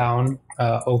usually a crown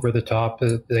over the top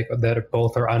that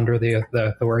both are under the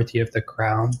authority of the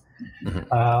crown.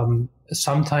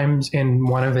 Sometimes in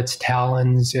one of its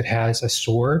talons, it has a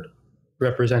sword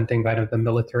representing kind of the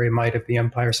military might of the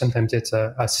empire. Sometimes it's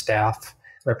a staff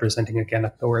representing, again,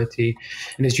 authority,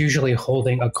 and is usually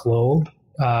holding a globe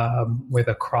with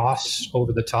a cross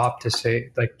over the top to say,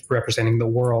 like, representing the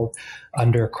world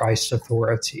under Christ's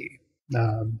authority.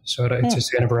 So it's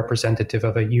just kind of representative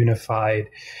of a unified,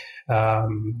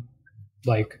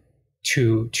 like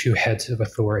two heads of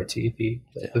authority,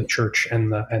 the church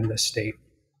and the state.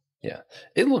 Yeah,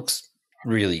 it looks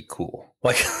really cool.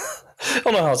 Like, I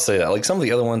don't know how to say that. Like some of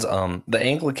the other ones, the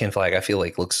Anglican flag, I feel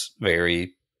like looks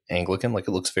very Anglican, like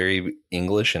it looks very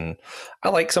English, and I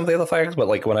like some of the other flags, but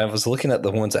like when I was looking at the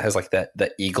ones that has like that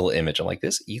eagle image, I'm like,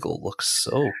 this eagle looks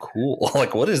so cool.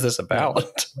 Like, what is this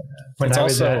about? It's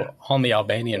also on the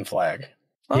Albanian flag.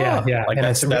 Yeah, like and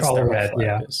that's all red.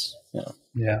 Yeah.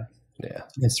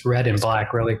 It's red and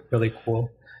black, really, really cool.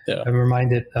 Yeah. I'm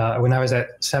reminded when I was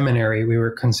at seminary, we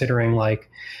were considering, like,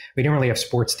 we didn't really have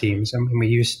sports teams. I mean, we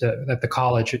used to, at the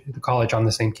college on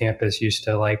the same campus used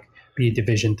to like be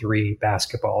Division III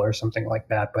basketball or something like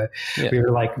that. But we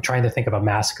were like trying to think of a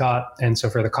mascot. And so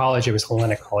for the college, it was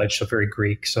Hellenic College, so very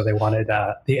Greek. So they wanted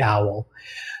the owl.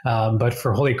 But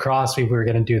for Holy Cross, we were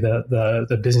going to do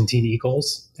the Byzantine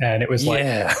eagles. And it was like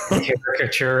a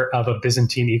caricature of a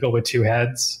Byzantine eagle with two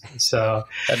heads. So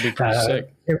that'd be pretty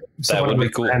sick. That would be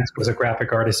cool. Was a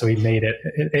graphic artist, so he made it.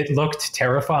 It looked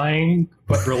terrifying,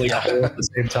 but really cool at the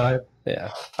same time.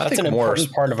 Yeah, that's an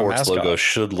important part of a mascot. Logo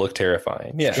should look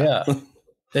terrifying. Yeah,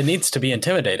 it needs to be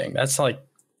intimidating. That's like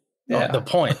the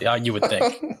point. You would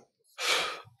think.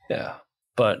 Yeah,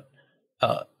 but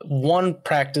one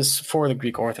practice for the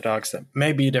Greek Orthodox that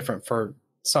may be different for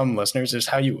some listeners is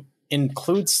how you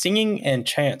include singing and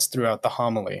chants throughout the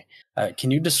homily.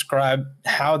 Can you describe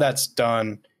how that's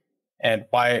done and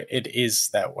why it is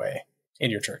that way in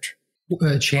your church?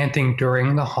 Chanting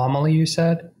during the homily, you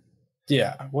said?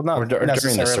 Yeah, well, not during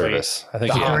the service. I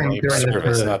think during the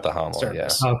service, not the homily.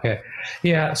 Service. Yeah. Okay.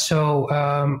 Yeah. So,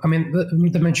 I mean,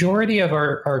 the majority of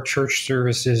our church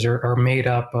services are made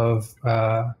up of.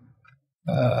 Well,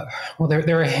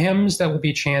 there are hymns that will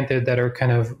be chanted that are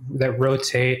that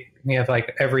rotate. We have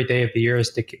like every day of the year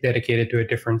is dedicated to a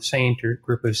different saint or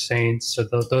group of saints. So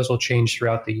those will change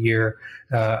throughout the year,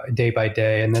 day by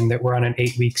day, and then we're on an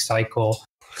 8-week cycle.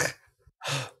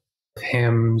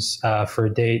 Hymns for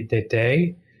day to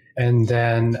day, and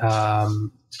then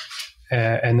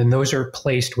those are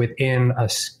placed within a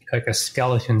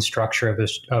skeleton structure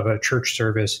of a church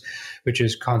service, which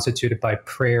is constituted by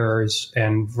prayers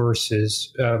and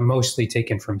verses, mostly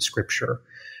taken from Scripture,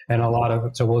 and a lot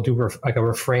of so we'll do like a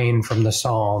refrain from the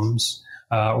Psalms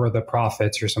or the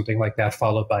prophets or something like that,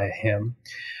 followed by a hymn.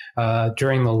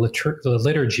 During the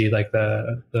liturgy, like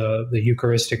the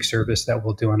Eucharistic service that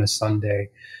we'll do on a Sunday.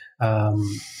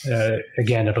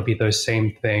 Again, it'll be those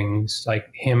same things,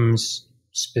 like hymns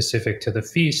specific to the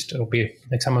feast. It'll be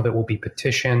like some of it will be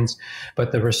petitions,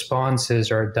 but the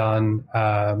responses are done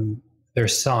they're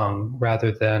sung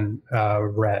rather than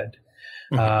read.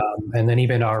 Mm-hmm. And then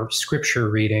even our scripture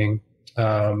reading,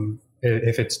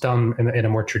 if it's done in a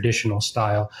more traditional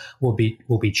style, will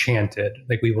be chanted.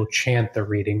 Like we will chant the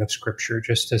reading of scripture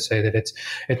just to say that it's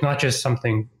not just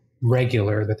something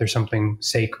regular, that there's something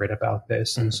sacred about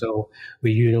this. And so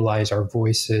we utilize our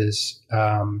voices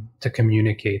to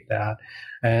communicate that.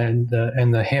 And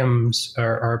the hymns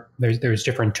are there's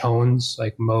different tones,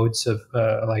 like modes of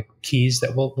like keys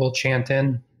that we'll chant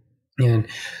in. And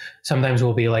sometimes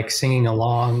we'll be like singing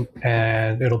along,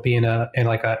 and it'll be in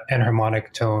like a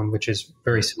enharmonic tone, which is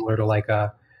very similar to like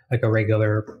a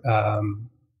regular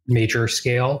major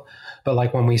scale. But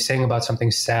like when we sing about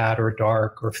something sad or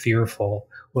dark or fearful,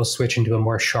 we'll switch into a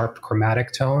more sharp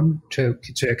chromatic tone to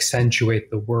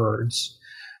accentuate the words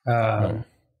of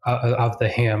the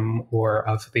hymn or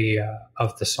of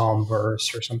the psalm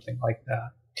verse or something like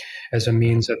that, as a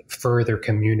means of further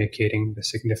communicating the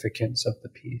significance of the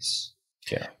piece.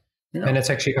 Yeah. And it's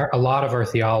actually a lot of our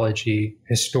theology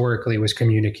historically was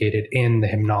communicated in the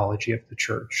hymnology of the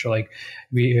church. So like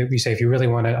we say, if you really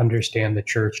want to understand the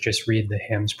church, just read the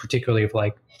hymns, particularly of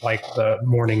like the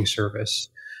morning service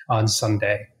on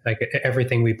Sunday. Like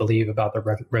everything we believe about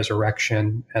the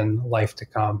resurrection and life to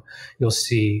come, you'll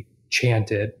see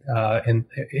chanted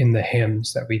in the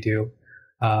hymns that we do.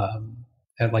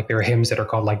 And like there are hymns that are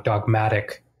called like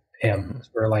dogmatic hymns,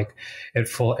 where like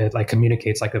it like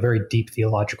communicates like a very deep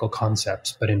theological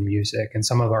concepts, but in music. And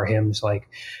some of our hymns, like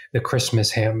the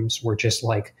Christmas hymns, were just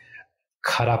like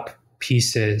cut up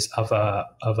pieces of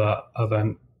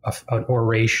an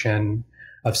oration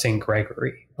of Saint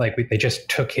Gregory. Like they just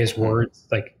took his words,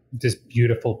 like this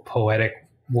beautiful poetic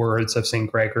words of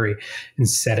Saint Gregory, and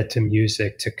set it to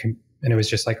music and it was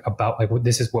just like about like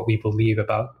this is what we believe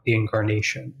about the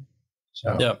incarnation.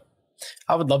 So yeah.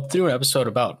 I would love to do an episode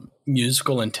about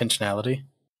musical intentionality,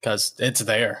 because it's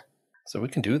there. So we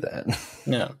can do that.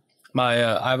 Yeah.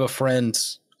 I have a friend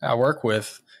I work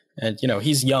with, and,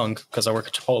 he's young because I work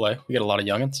at Chipotle. We get a lot of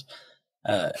youngins.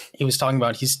 He was talking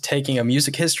about he's taking a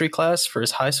music history class for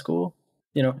his high school,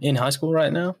 in high school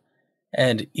right now.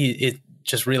 And it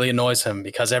just really annoys him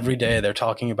because every day they're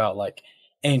talking about like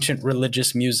ancient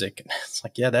religious music. It's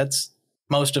like, yeah, that's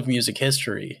most of music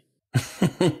history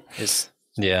is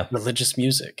religious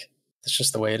music. It's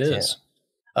just the way it is.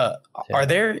 Yeah. Are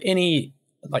there any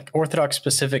like Orthodox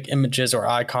specific images or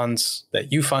icons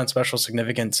that you find special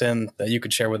significance in that you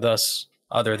could share with us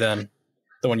other than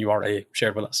the one you already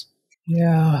shared with us?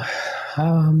 Yeah.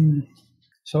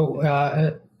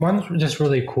 So one's just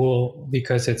really cool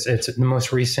because it's the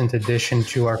most recent addition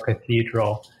to our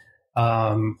cathedral.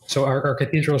 So our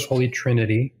cathedral is Holy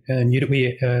Trinity, and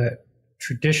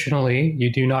traditionally,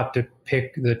 you do not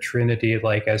depict the Trinity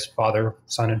like as Father,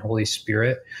 Son, and Holy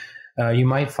Spirit. You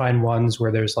might find ones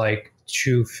where there's like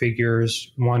two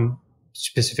figures, one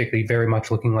specifically very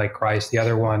much looking like Christ, the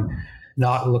other one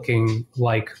not looking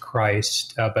like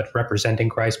Christ, but representing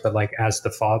Christ, but like as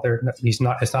the Father. It's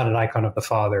not an icon of the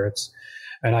Father. It's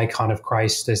an icon of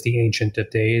Christ as the Ancient of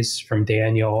Days from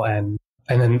Daniel, and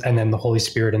then the Holy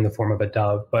Spirit in the form of a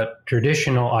dove. But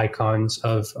traditional icons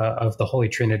of the Holy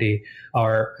Trinity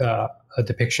are a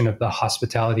depiction of the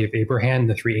hospitality of Abraham,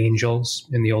 the three angels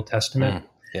in the Old Testament.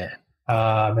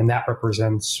 And that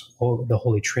represents the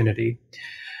Holy Trinity.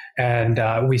 And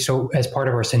so as part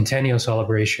of our centennial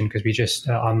celebration, because we just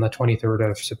on the 23rd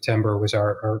of September was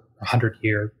our 100th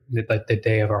year, the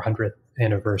day of our 100th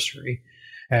anniversary.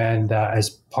 And as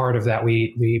part of that,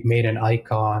 we made an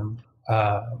icon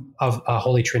of a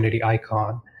Holy Trinity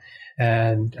icon,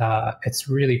 and it's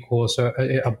really cool. So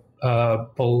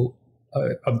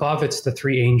above it's the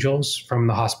three angels from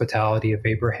the hospitality of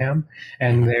Abraham,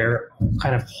 and they're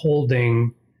kind of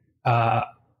holding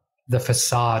the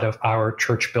facade of our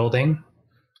church building.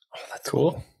 Oh, that's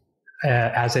cool.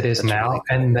 As it is that's now. Really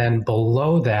cool. And then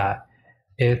below that,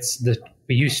 it's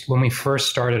when we first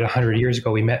started 100 years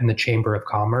ago, we met in the Chamber of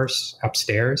Commerce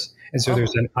upstairs. And so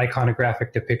there's an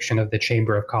iconographic depiction of the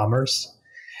Chamber of Commerce.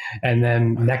 And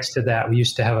then next to that,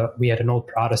 we had an old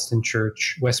Protestant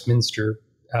church, Westminster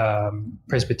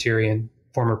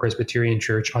former Presbyterian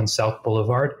church on South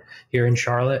Boulevard here in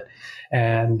Charlotte.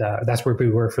 And that's where we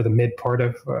were for the mid part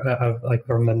of like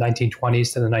from the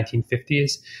 1920s to the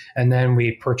 1950s. And then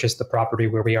we purchased the property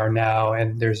where we are now.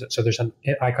 And there's an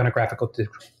iconographical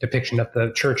depiction of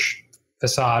the church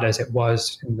facade as it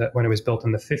was when it was built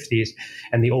in the 50s,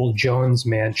 and the old Jones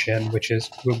Mansion, which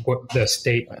is the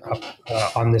estate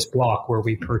on this block where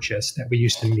we purchased, that we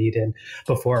used to meet in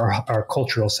before our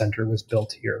cultural center was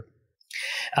built here.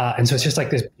 And so it's just like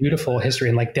this beautiful history.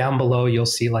 And like down below, you'll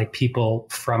see like people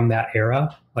from that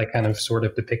era, like kind of sort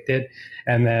of depicted.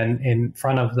 And then in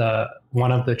front of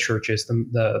one of the churches,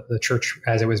 the church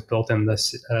as it was built in the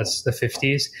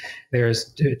 50s,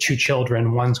 there's two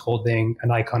children. One's holding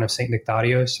an icon of St.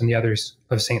 Nectarios and the other's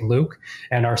of St. Luke.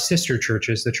 And our sister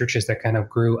churches, the churches that kind of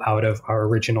grew out of our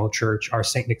original church, are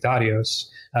St. Nectarios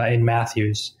in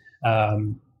Matthews,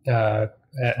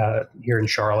 here in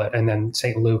Charlotte, and then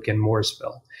St. Luke in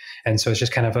Mooresville. And so it's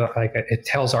just kind of it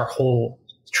tells our whole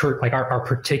church, like our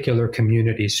particular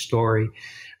community story.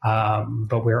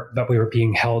 But we were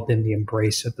being held in the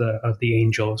embrace of the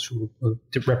angels who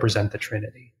represent the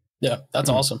Trinity. Yeah, that's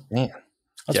awesome. Man.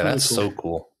 That's yeah, really that's cool. so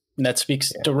cool. And that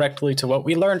speaks directly to what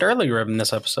we learned earlier in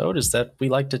this episode, is that we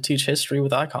like to teach history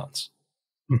with icons.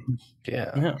 Mm-hmm.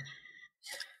 Yeah.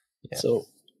 So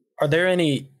are there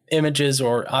any images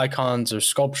or icons or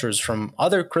sculptures from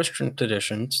other Christian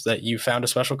traditions that you found a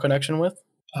special connection with?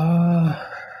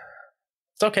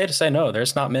 It's okay to say no.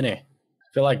 There's not many. I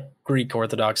feel like Greek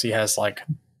Orthodoxy has like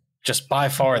just by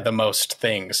far the most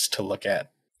things to look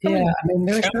at. Yeah, I mean,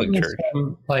 there's Catholic certainly Church.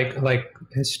 some like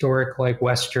historic, like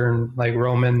Western, like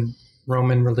Roman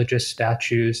religious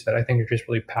statues that I think are just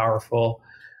really powerful.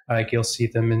 Like you'll see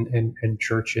them in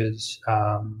churches.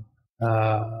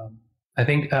 I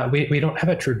think we don't have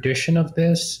a tradition of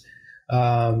this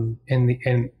in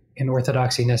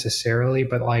Orthodoxy necessarily,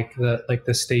 but like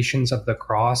the Stations of the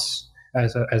Cross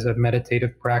as a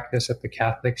meditative practice that the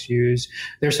Catholics use.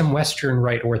 There's some Western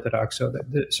Rite Orthodox,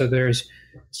 so there's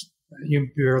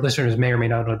your listeners may or may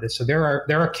not know this. So there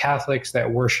are Catholics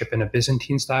that worship in a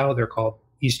Byzantine style. They're called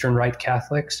Eastern Rite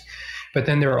Catholics, but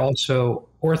then there are also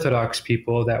Orthodox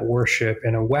people that worship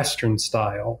in a Western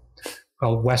style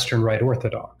called Western Rite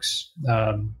Orthodox.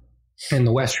 In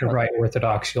the Western Rite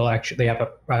Orthodox, they have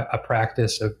a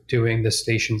practice of doing the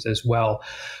stations as well,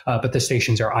 but the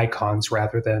stations are icons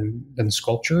rather than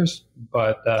sculptures.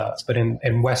 But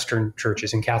in Western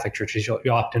churches, in Catholic churches, you'll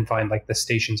often find like the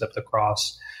Stations of the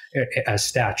Cross as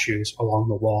statues along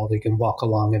the wall. They can walk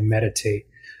along and meditate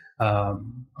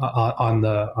on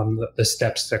the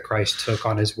steps that Christ took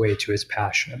on his way to his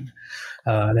passion.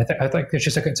 And I think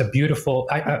it's a beautiful.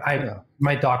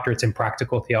 My doctorate's in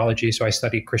practical theology, so I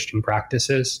study Christian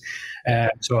practices,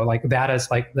 and so like that is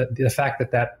like the fact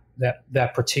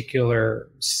that particular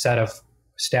set of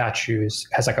statues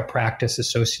has like a practice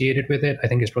associated with it. I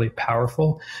think is really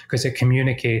powerful because it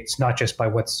communicates not just by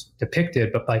what's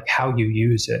depicted, but like how you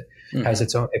use it has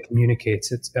its own. It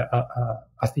communicates its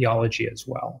a theology as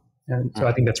well, and so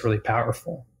I think that's really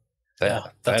powerful.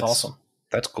 That's awesome.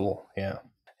 That's cool. Yeah.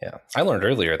 Yeah, I learned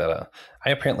earlier that I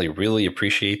apparently really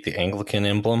appreciate the Anglican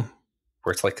emblem,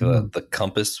 where it's like the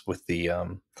compass with the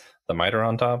mitre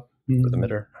on top, or the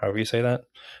mitre, however you say that.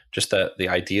 Just that the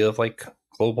idea of like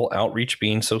global outreach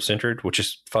being so centered, which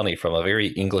is funny from a very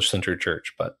English-centered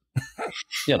church, but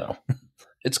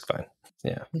it's fine.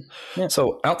 Yeah.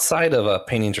 So outside of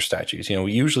paintings or statues,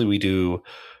 usually we do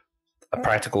a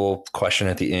practical question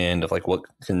at the end of like what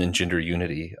can engender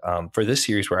unity. For this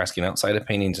series, we're asking outside of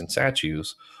paintings and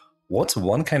statues, what's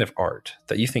one kind of art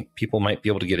that you think people might be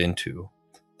able to get into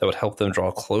that would help them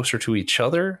draw closer to each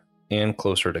other and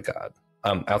closer to God?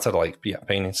 Outside of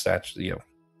painting, statues,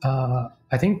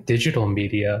 I think digital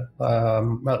media,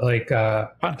 like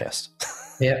podcast.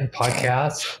 Yeah,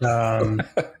 podcast,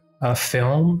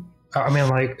 film. I mean,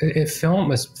 like if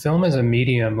film is a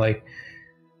medium, like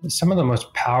some of the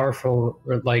most powerful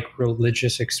like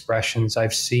religious expressions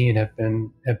I've seen have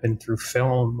been through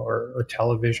film or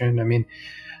television. I mean,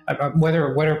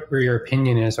 whatever your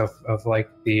opinion is of like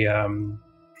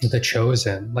the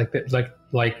Chosen, like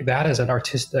that as an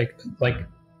artistic, like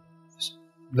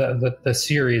the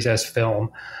series as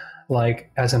film, like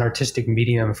as an artistic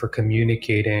medium for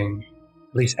communicating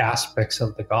at least aspects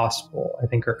of the gospel, I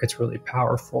think it's really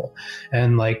powerful.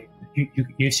 And like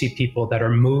you see people that are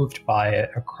moved by it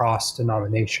across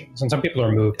denominations, and some people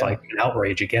are moved like in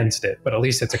outrage against it, but at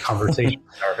least it's a conversation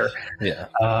starter. Yeah.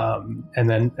 And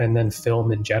then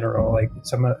film in general, like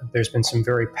there's been some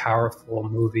very powerful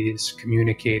movies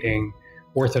communicating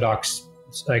Orthodox,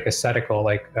 like ascetical,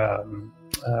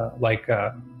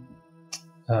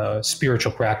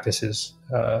 spiritual practices,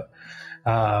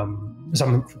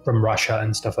 some from Russia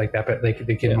and stuff like that, but they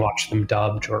can watch them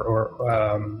dubbed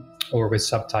or with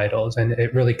subtitles, and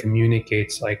it really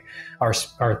communicates like our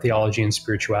theology and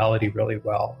spirituality really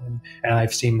well. And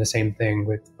I've seen the same thing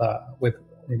with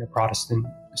Protestant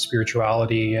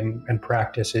spirituality and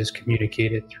practices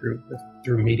communicated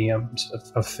through mediums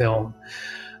of film,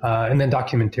 and then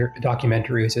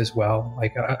documentaries as well,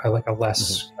 like a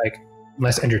less like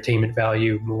less entertainment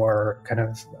value, more kind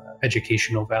of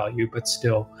educational value, but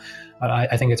still,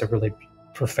 I think it's a really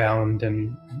profound,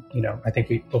 and I think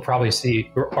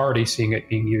we're already seeing it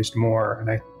being used more, and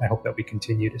I hope that we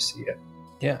continue to see it.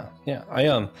 Yeah.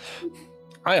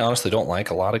 I honestly don't like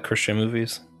a lot of Christian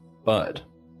movies, but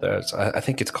I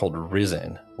think it's called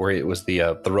Risen, where it was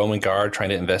the Roman guard trying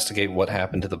to investigate what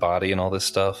happened to the body and all this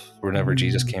stuff whenever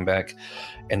Jesus came back.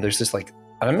 And there's this, like,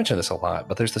 I mention this a lot,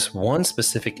 but there's this one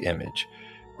specific image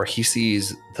where he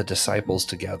sees the disciples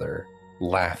together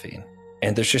laughing.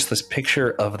 And there's just this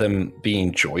picture of them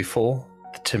being joyful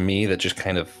to me that just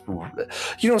kind of,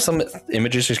 some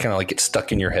images just kind of like get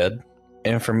stuck in your head.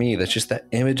 And for me, that's just that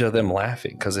image of them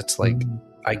laughing, because it's like,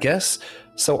 I guess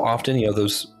so often,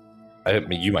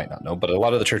 you might not know, but a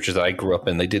lot of the churches that I grew up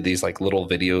in, they did these like little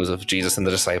videos of Jesus and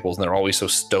the disciples, and they're always so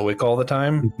stoic all the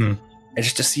time. And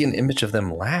just to see an image of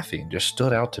them laughing just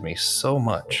stood out to me so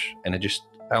much. And it just,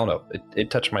 I don't know, it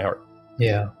touched my heart.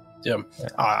 Yeah.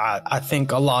 I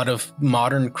think a lot of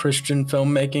modern Christian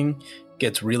filmmaking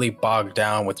gets really bogged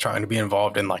down with trying to be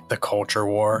involved in like the culture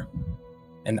war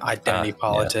and identity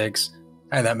politics. Yeah.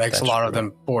 And that makes a lot of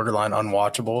them borderline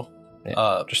unwatchable.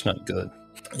 Yeah, just not good.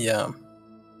 Yeah.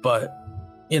 But,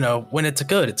 when it's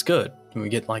good, it's good. When we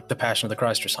get like the Passion of the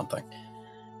Christ or something.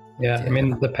 Yeah. I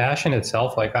mean, the Passion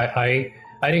itself, like I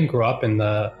didn't grow up in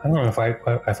I don't know if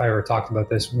I ever talked about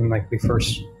this when like we've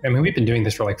been doing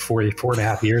this for like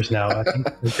 4.5 years now. I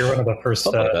think you're one of the first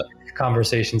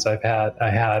conversations I had.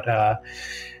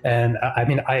 And I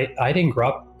mean, I didn't grow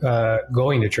up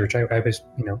going to church. I was,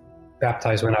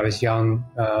 baptized when I was young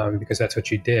because that's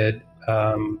what you did.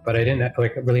 But I didn't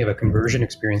really have a conversion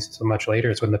experience until much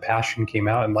later. It's when The Passion came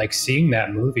out, and like seeing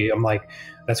that movie, I'm like,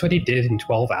 that's what he did in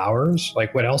 12 hours.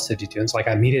 Like, what else did he do? And it's like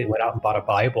I immediately went out and bought a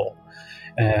Bible.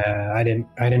 I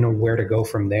didn't know where to go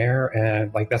from there,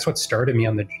 and like that's what started me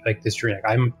on this journey.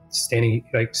 Like, I'm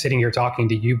sitting here talking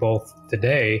to you both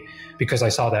today because I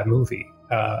saw that movie.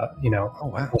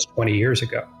 Almost 20 years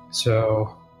ago.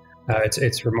 So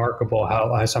it's remarkable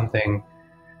how something.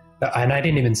 And I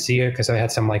didn't even see it because I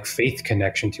had some like faith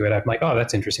connection to it. I'm like, oh,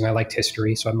 that's interesting. I liked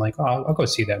history, so I'm like, oh, I'll go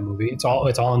see that movie. It's all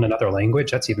in another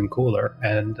language. That's even cooler.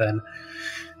 And then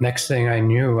next thing I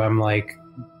knew, I'm like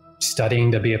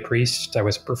studying to be a priest. I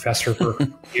was a professor for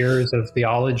years of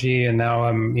theology, and now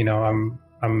I'm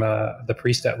the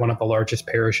priest at one of the largest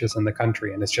parishes in the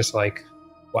country. And it's just like,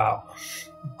 wow.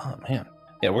 Oh man,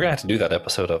 yeah, we're gonna have to do that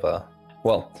episode of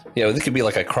this could be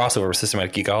like a crossover with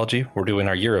systematic geekology. We're doing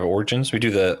our year of origins. We do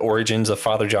the origins of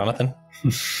Father Jonathan.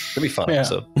 It'd be fun. Yeah.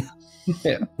 So,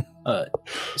 yeah.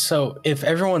 So if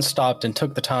everyone stopped and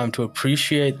took the time to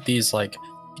appreciate these like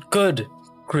good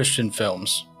Christian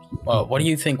films, what do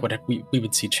you think we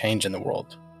would see change in the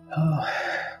world?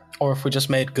 Or if we just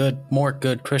made more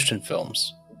good Christian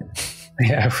films?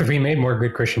 Yeah, if we made more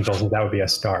good Christian films, that would be a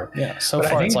start. Yeah. So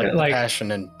far, it's like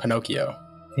Passion and Pinocchio.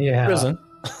 Yeah. Prison.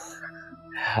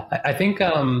 I think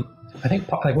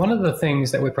like one of the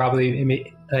things that would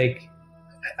probably like,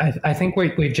 I think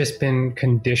we've just been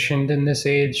conditioned in this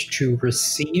age to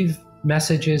receive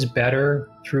messages better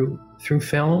through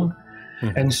film.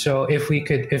 Mm-hmm. And so if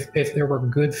there were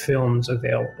good films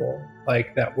available,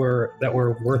 like that were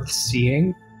worth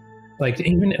seeing, like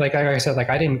even like I said, like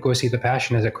I didn't go see The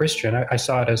Passion as a Christian. I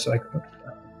saw it as like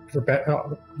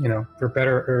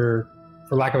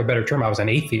for lack of a better term, I was an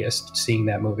atheist seeing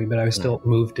that movie, but I was still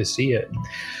moved to see it,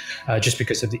 just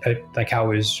because of the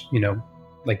how it was,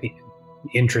 like the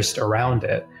interest around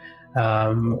it.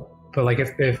 But like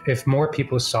if more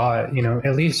people saw it,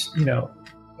 at least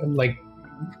like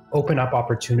open up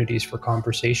opportunities for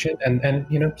conversation, and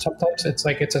sometimes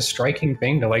it's a striking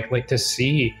thing to like to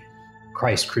see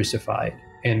Christ crucified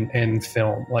in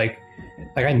film. Like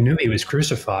I knew he was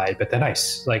crucified, but then I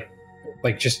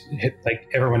just hit, like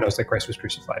everyone knows that Christ was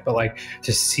crucified, but like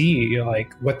to see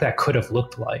like what that could have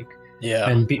looked like,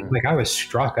 and like I was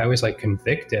struck, I was like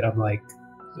convicted. I'm like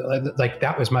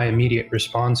that was my immediate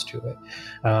response to it.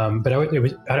 But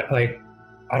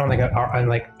I don't think I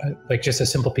like just a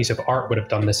simple piece of art would have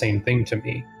done the same thing to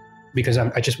me, because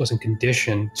I just wasn't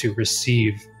conditioned to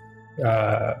receive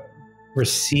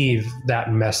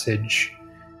that message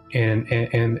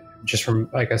and just from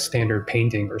like a standard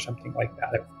painting or something like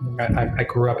that. I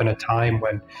grew up in a time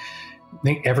when I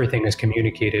think everything is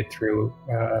communicated through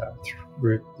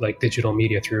like digital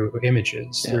media, through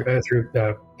images, through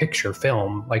picture,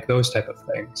 film, like those type of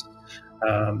things.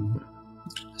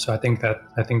 So I think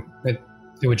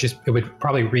it would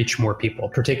probably reach more people,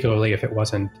 particularly if it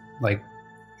wasn't like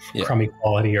crummy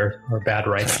quality or bad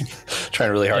writing.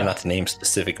 Trying really hard not to name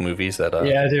specific movies that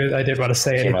I did want to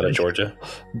say came out of Georgia,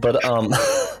 but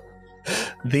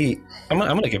I'm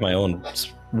going to give my own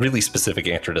really specific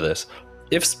answer to this.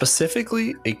 If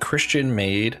specifically a Christian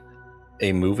made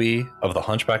a movie of The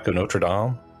Hunchback of Notre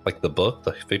Dame, like the book,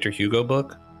 the Victor Hugo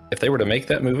book, if they were to make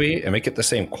that movie and make it the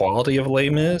same quality of Les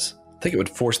Mis, I think it would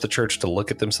force the church to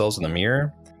look at themselves in the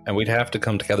mirror, and we'd have to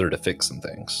come together to fix some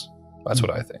things. That's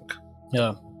what I think.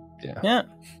 Yeah. Yeah.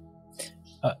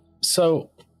 So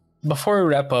before we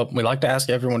wrap up, we like to ask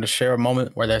everyone to share a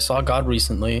moment where they saw God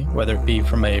recently, whether it be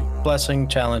from a blessing,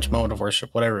 challenge, moment of worship,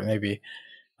 whatever it may be.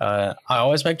 I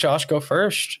always make Josh go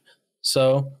first.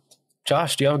 So,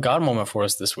 Josh, do you have a God moment for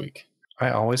us this week? I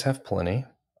always have plenty.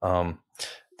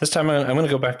 This time I'm going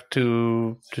to go back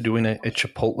to doing a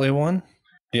Chipotle one.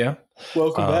 Yeah.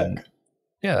 Welcome back.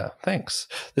 Yeah, thanks.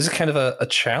 This is kind of a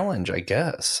challenge, I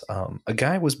guess. A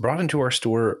guy was brought into our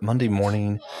store Monday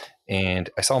morning, and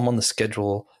I saw him on the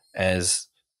schedule as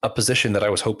a position that I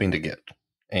was hoping to get.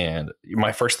 And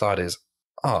my first thought is,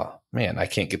 oh, man, I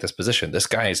can't get this position. This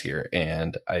guy is here.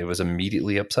 And I was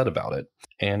immediately upset about it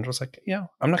and was like, yeah,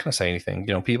 I'm not going to say anything.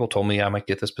 You know, people told me I might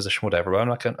get this position, whatever, but I'm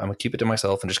going to keep it to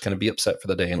myself and just going to be upset for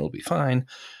the day and it'll be fine.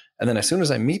 And then as soon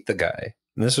as I meet the guy,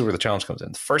 and this is where the challenge comes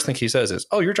in, the first thing he says is,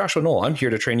 oh, you're Joshua Noel. I'm here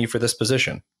to train you for this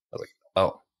position. I was like,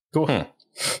 oh, cool.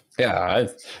 Yeah, I'm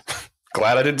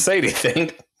glad I didn't say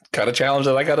anything. Kind of challenge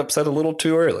that I got upset a little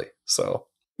too early. So,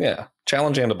 yeah,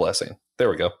 challenge and a blessing. There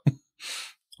we go.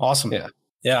 Awesome.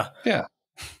 Yeah.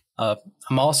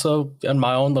 I'm also in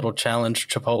my own little challenge,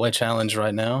 Chipotle challenge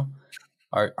right now.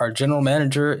 Our general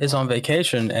manager is on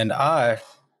vacation, and I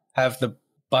have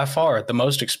by far the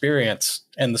most experience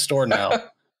in the store now.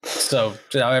 So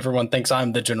now everyone thinks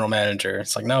I'm the general manager.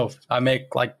 It's like, no,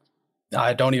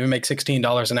 I don't even make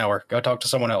 $16 an hour. Go talk to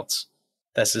someone else.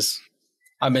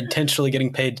 I'm intentionally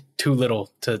getting paid too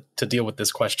little to deal with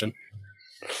this question.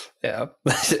 Yeah.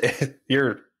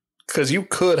 Because you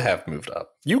could have moved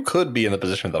up. You could be in the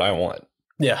position that I want.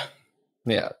 Yeah.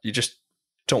 Yeah. You just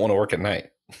don't want to work at night.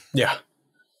 Yeah.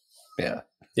 Yeah.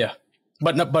 Yeah.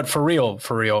 But for real,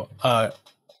 I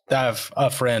have a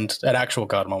friend, an actual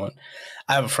God moment.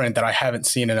 I have a friend that I haven't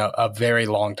seen in a very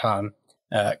long time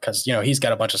because, he's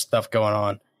got a bunch of stuff going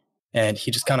on. And he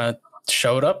just kind of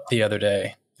showed up the other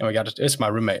day. And it's my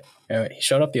roommate. And he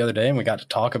showed up the other day and we got to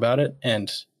talk about it.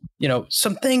 And,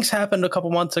 some things happened a couple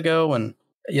months ago. And,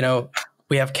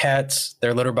 we have cats.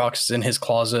 Their litter box is in his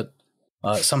closet.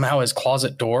 Somehow his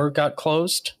closet door got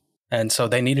closed. And so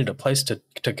they needed a place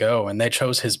to go. And they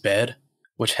chose his bed,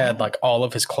 which had like all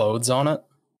of his clothes on it.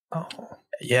 Oh,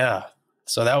 yeah.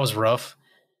 So that was rough.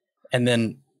 And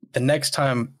then the next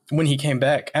time when he came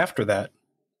back after that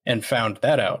and found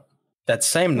that out, that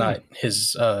same night,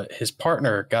 his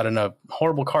partner got in a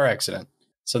horrible car accident.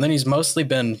 So then he's mostly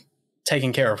been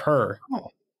taking care of her,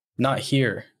 not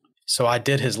here. So I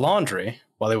did his laundry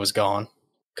while he was gone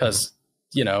because,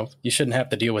 you shouldn't have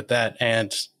to deal with that.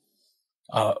 And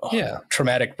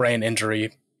traumatic brain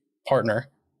injury partner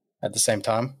at the same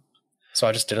time. So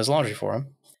I just did his laundry for him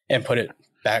and put it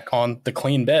back on the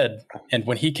clean bed. And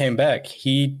when he came back,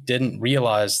 he didn't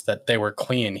realize that they were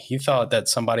clean. He thought that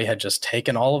somebody had just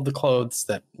taken all of the clothes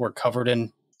that were covered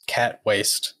in cat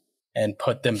waste and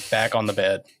put them back on the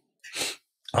bed.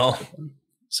 Oh,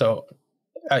 so,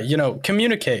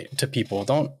 communicate to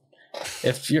people.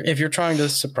 If you're trying to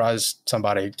surprise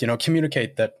somebody,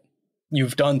 communicate that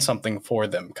you've done something for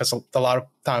them because a lot of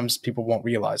times people won't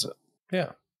realize it.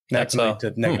 Yeah. That can lead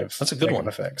to negative. That's a good one.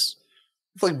 Effects.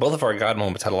 I feel like both of our God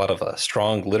moments had a lot of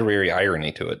strong literary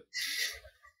irony to it.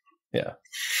 Yeah.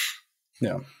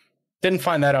 Yeah. Didn't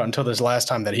find that out until this last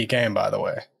time that he came, by the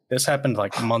way. This happened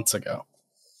like months ago.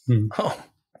 Oh,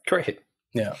 great.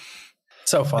 Yeah.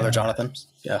 So, Father Jonathan,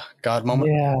 God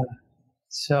moment. Yeah.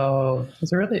 So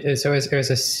it was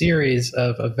a series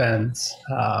of events.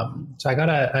 So I got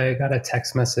a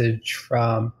text message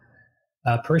from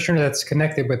a parishioner that's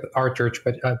connected with our church,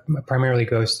 but primarily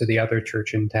goes to the other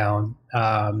church in town.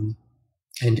 And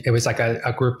it was like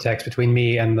a group text between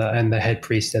me and the head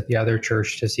priest at the other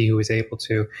church to see who was able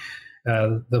to.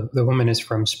 The woman is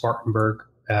from Spartanburg,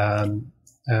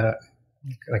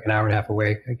 like an hour and a half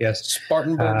away, I guess.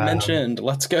 Spartanburg mentioned.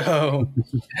 Let's go.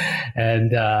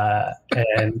 And a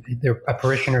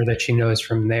parishioner that she knows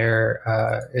from there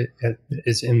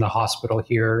is in the hospital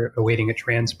here awaiting a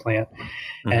transplant.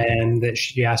 Mm-hmm. And that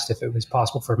she asked if it was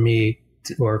possible for me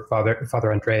or Father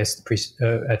Andreas, the priest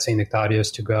at St.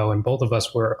 Nectarios, to go. And both of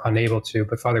us were unable to,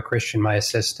 but Father Christian, my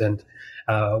assistant,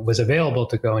 was available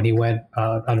to go. And he went.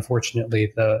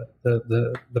 Unfortunately, the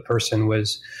person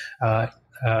was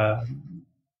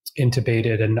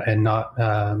intubated and not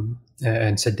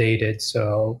and sedated.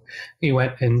 So he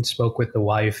went and spoke with the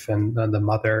wife and the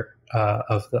mother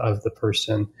of the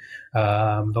person,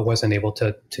 but wasn't able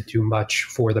to do much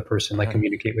for the person, like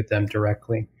communicate with them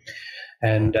directly.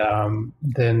 And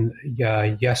then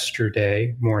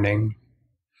yesterday morning,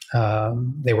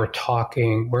 they were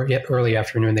talking, or early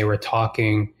afternoon, they were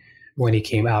talking. When he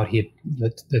came out,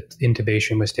 the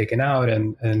intubation was taken out,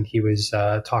 and he was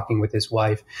talking with his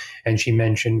wife, and she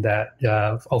mentioned that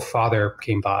father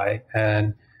came by,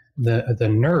 and the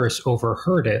nurse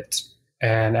overheard it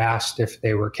and asked if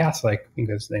they were Catholic,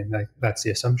 because that's the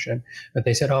assumption. But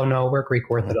they said, "Oh no, we're Greek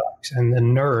Orthodox." And the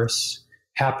nurse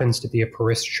happens to be a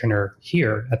parishioner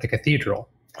here at the cathedral,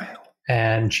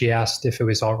 and she asked if it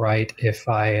was all right if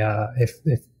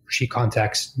she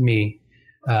contacts me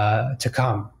to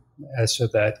come. So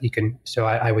that he can, so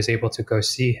I was able to go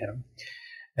see him,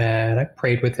 and I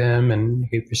prayed with him, and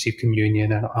he received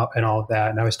communion and all of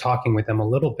that. And I was talking with him a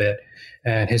little bit,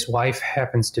 and his wife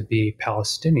happens to be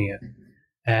Palestinian,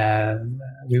 and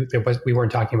we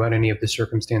weren't talking about any of the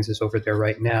circumstances over there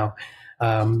right now.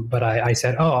 But I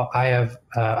said,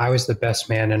 I was the best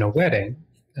man in a wedding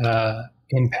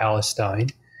in Palestine.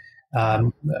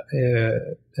 And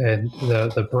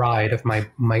the bride of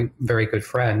my very good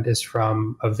friend is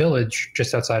from a village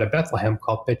just outside of Bethlehem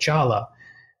called Bechala.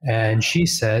 And she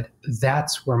said,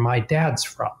 that's where my dad's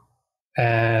from.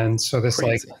 And so this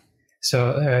Crazy.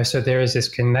 So there is this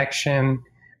connection.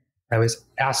 I was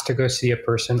asked to go see a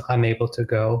person, unable to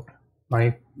go.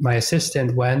 My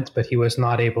assistant went, but he was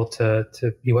not able to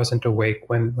he wasn't awake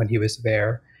when he was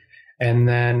there. And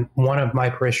then one of my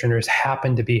parishioners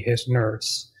happened to be his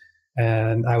nurse.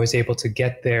 And I was able to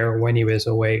get there when he was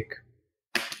awake,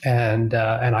 and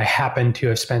I happened to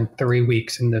have spent 3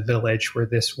 weeks in the village where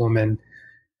this woman's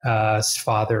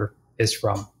father is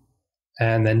from.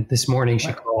 And then this morning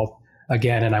she called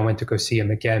again, and I went to go see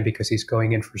him again because he's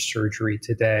going in for surgery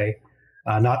today,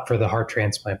 not for the heart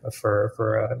transplant, but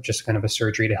for just kind of a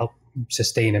surgery to help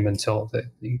sustain him until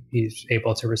he's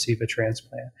able to receive a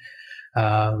transplant.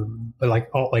 But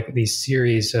like these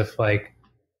series of like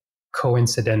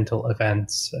coincidental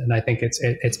events, and I think it's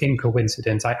in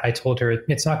coincidence. I told her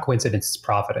it's not coincidence, it's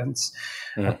providence.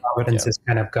 Providence is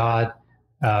kind of God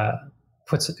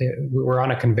we're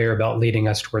on a conveyor belt leading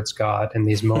us towards God, and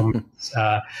these moments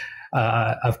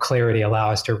of clarity allow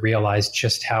us to realize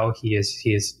just how he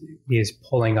is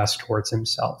pulling us towards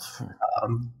himself.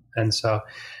 And so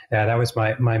that was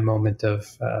my moment of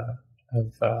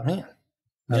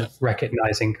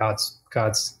recognizing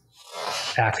God's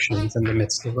actions in the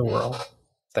midst of the world.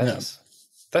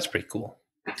 That's pretty cool.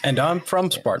 And I'm from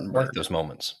Spartanburg. I like those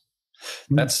moments.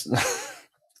 That's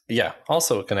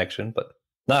also a connection, but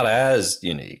not as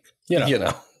unique. You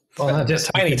know. Well, not just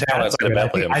tiny town outside of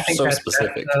Bethlehem. I think so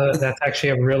specific. That's actually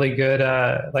a really good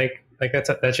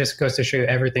that just goes to show you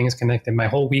everything is connected. My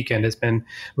whole weekend has been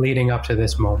leading up to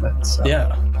this moment. So.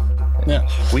 Yeah.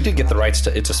 We did get the rights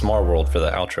to "It's a Small World" for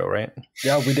the outro, right?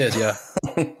 Yeah, we did. Yeah.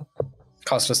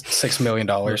 Cost us $6 million.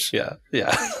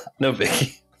 Yeah. No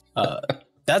biggie.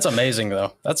 That's amazing,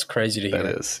 though. That's crazy to hear.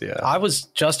 That is, yeah. I was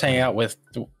just hanging out with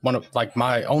one of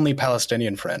my only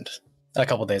Palestinian friend a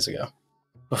couple days ago,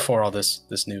 before all this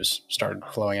news started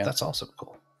flowing in. That's also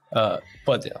cool.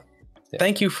 But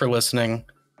thank you for listening.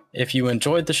 If you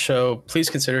enjoyed the show, please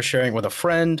consider sharing with a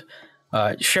friend,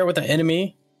 share with an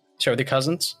enemy, share with your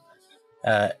cousins,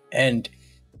 and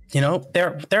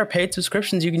there are paid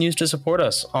subscriptions you can use to support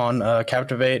us on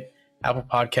Captivate, Apple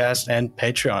Podcasts, and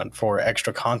Patreon for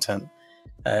extra content.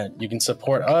 You can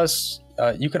support us.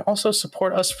 You can also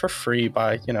support us for free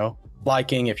by,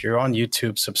 liking. If you're on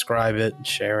YouTube, subscribe it,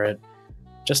 share it.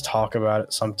 Just talk about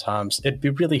it sometimes. It'd be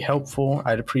really helpful.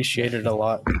 I'd appreciate it a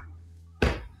lot.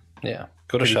 Yeah.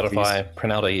 Go to Shutterfly,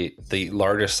 print out the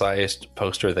largest sized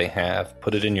poster they have,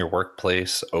 put it in your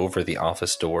workplace over the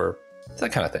office door.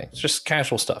 That kind of thing. It's just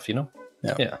casual stuff,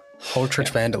 Yeah. Whole church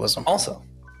vandalism. Also,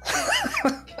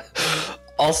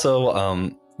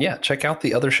 check out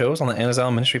the other shows on the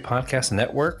Anazal Ministry Podcast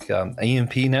Network,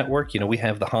 AMP Network. We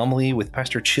have the homily with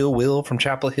Pastor Chill Will from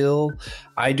Chapel Hill.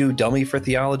 I do Dummy for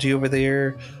Theology over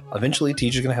there. Eventually,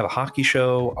 TJ's going to have a hockey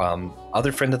show.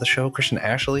 Other friend of the show, Christian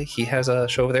Ashley, he has a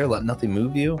show over there, Let Nothing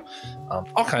Move You.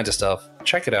 All kinds of stuff.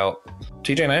 Check it out.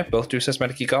 TJ and I both do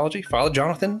systematic ecology. Father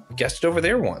Jonathan guested over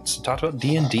there once, talked about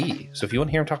D&D. So if you want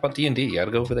to hear him talk about D&D, you got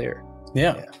to go over there.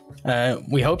 Yeah.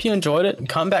 We hope you enjoyed it.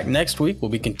 Come back next week. We'll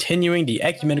be continuing the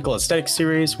Ecumenical Aesthetics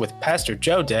series with Pastor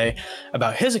Joe Day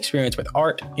about his experience with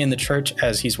art in the church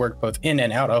as he's worked both in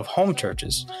and out of home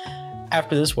churches.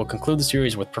 After this, we'll conclude the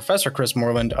series with Professor Chris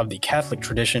Moreland of the Catholic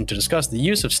tradition to discuss the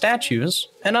use of statues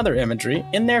and other imagery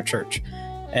in their church.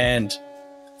 And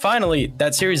finally,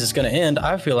 that series is going to end.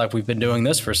 I feel like we've been doing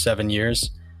this for 7 years.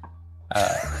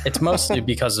 It's mostly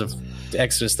because of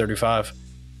Exodus 35.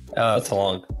 That's a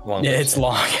long. Yeah, it's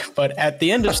long. But at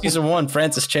the end of season 1,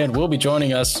 Francis Chan will be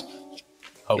joining us.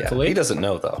 Hopefully, he doesn't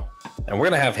know though, and we're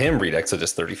gonna have him read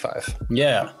Exodus 35.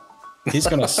 Yeah, he's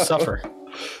gonna suffer.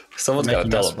 Someone's got to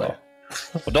tell him though.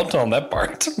 Well, don't tell him that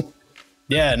part.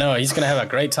 Yeah, no, he's gonna have a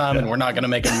great time, and we're not gonna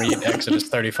make him read Exodus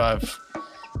 35,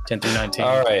 10 through 19.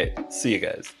 All right, see you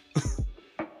guys.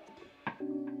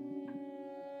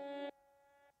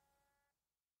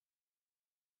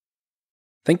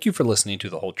 Thank you for listening to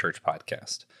the Whole Church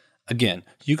Podcast. Again,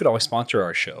 you could always sponsor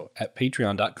our show at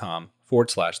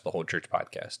patreon.com/the Whole Church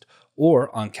Podcast,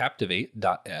 or on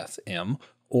captivate.fm,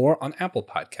 or on Apple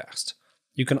Podcasts.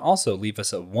 You can also leave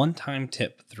us a one-time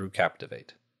tip through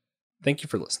Captivate. Thank you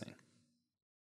for listening.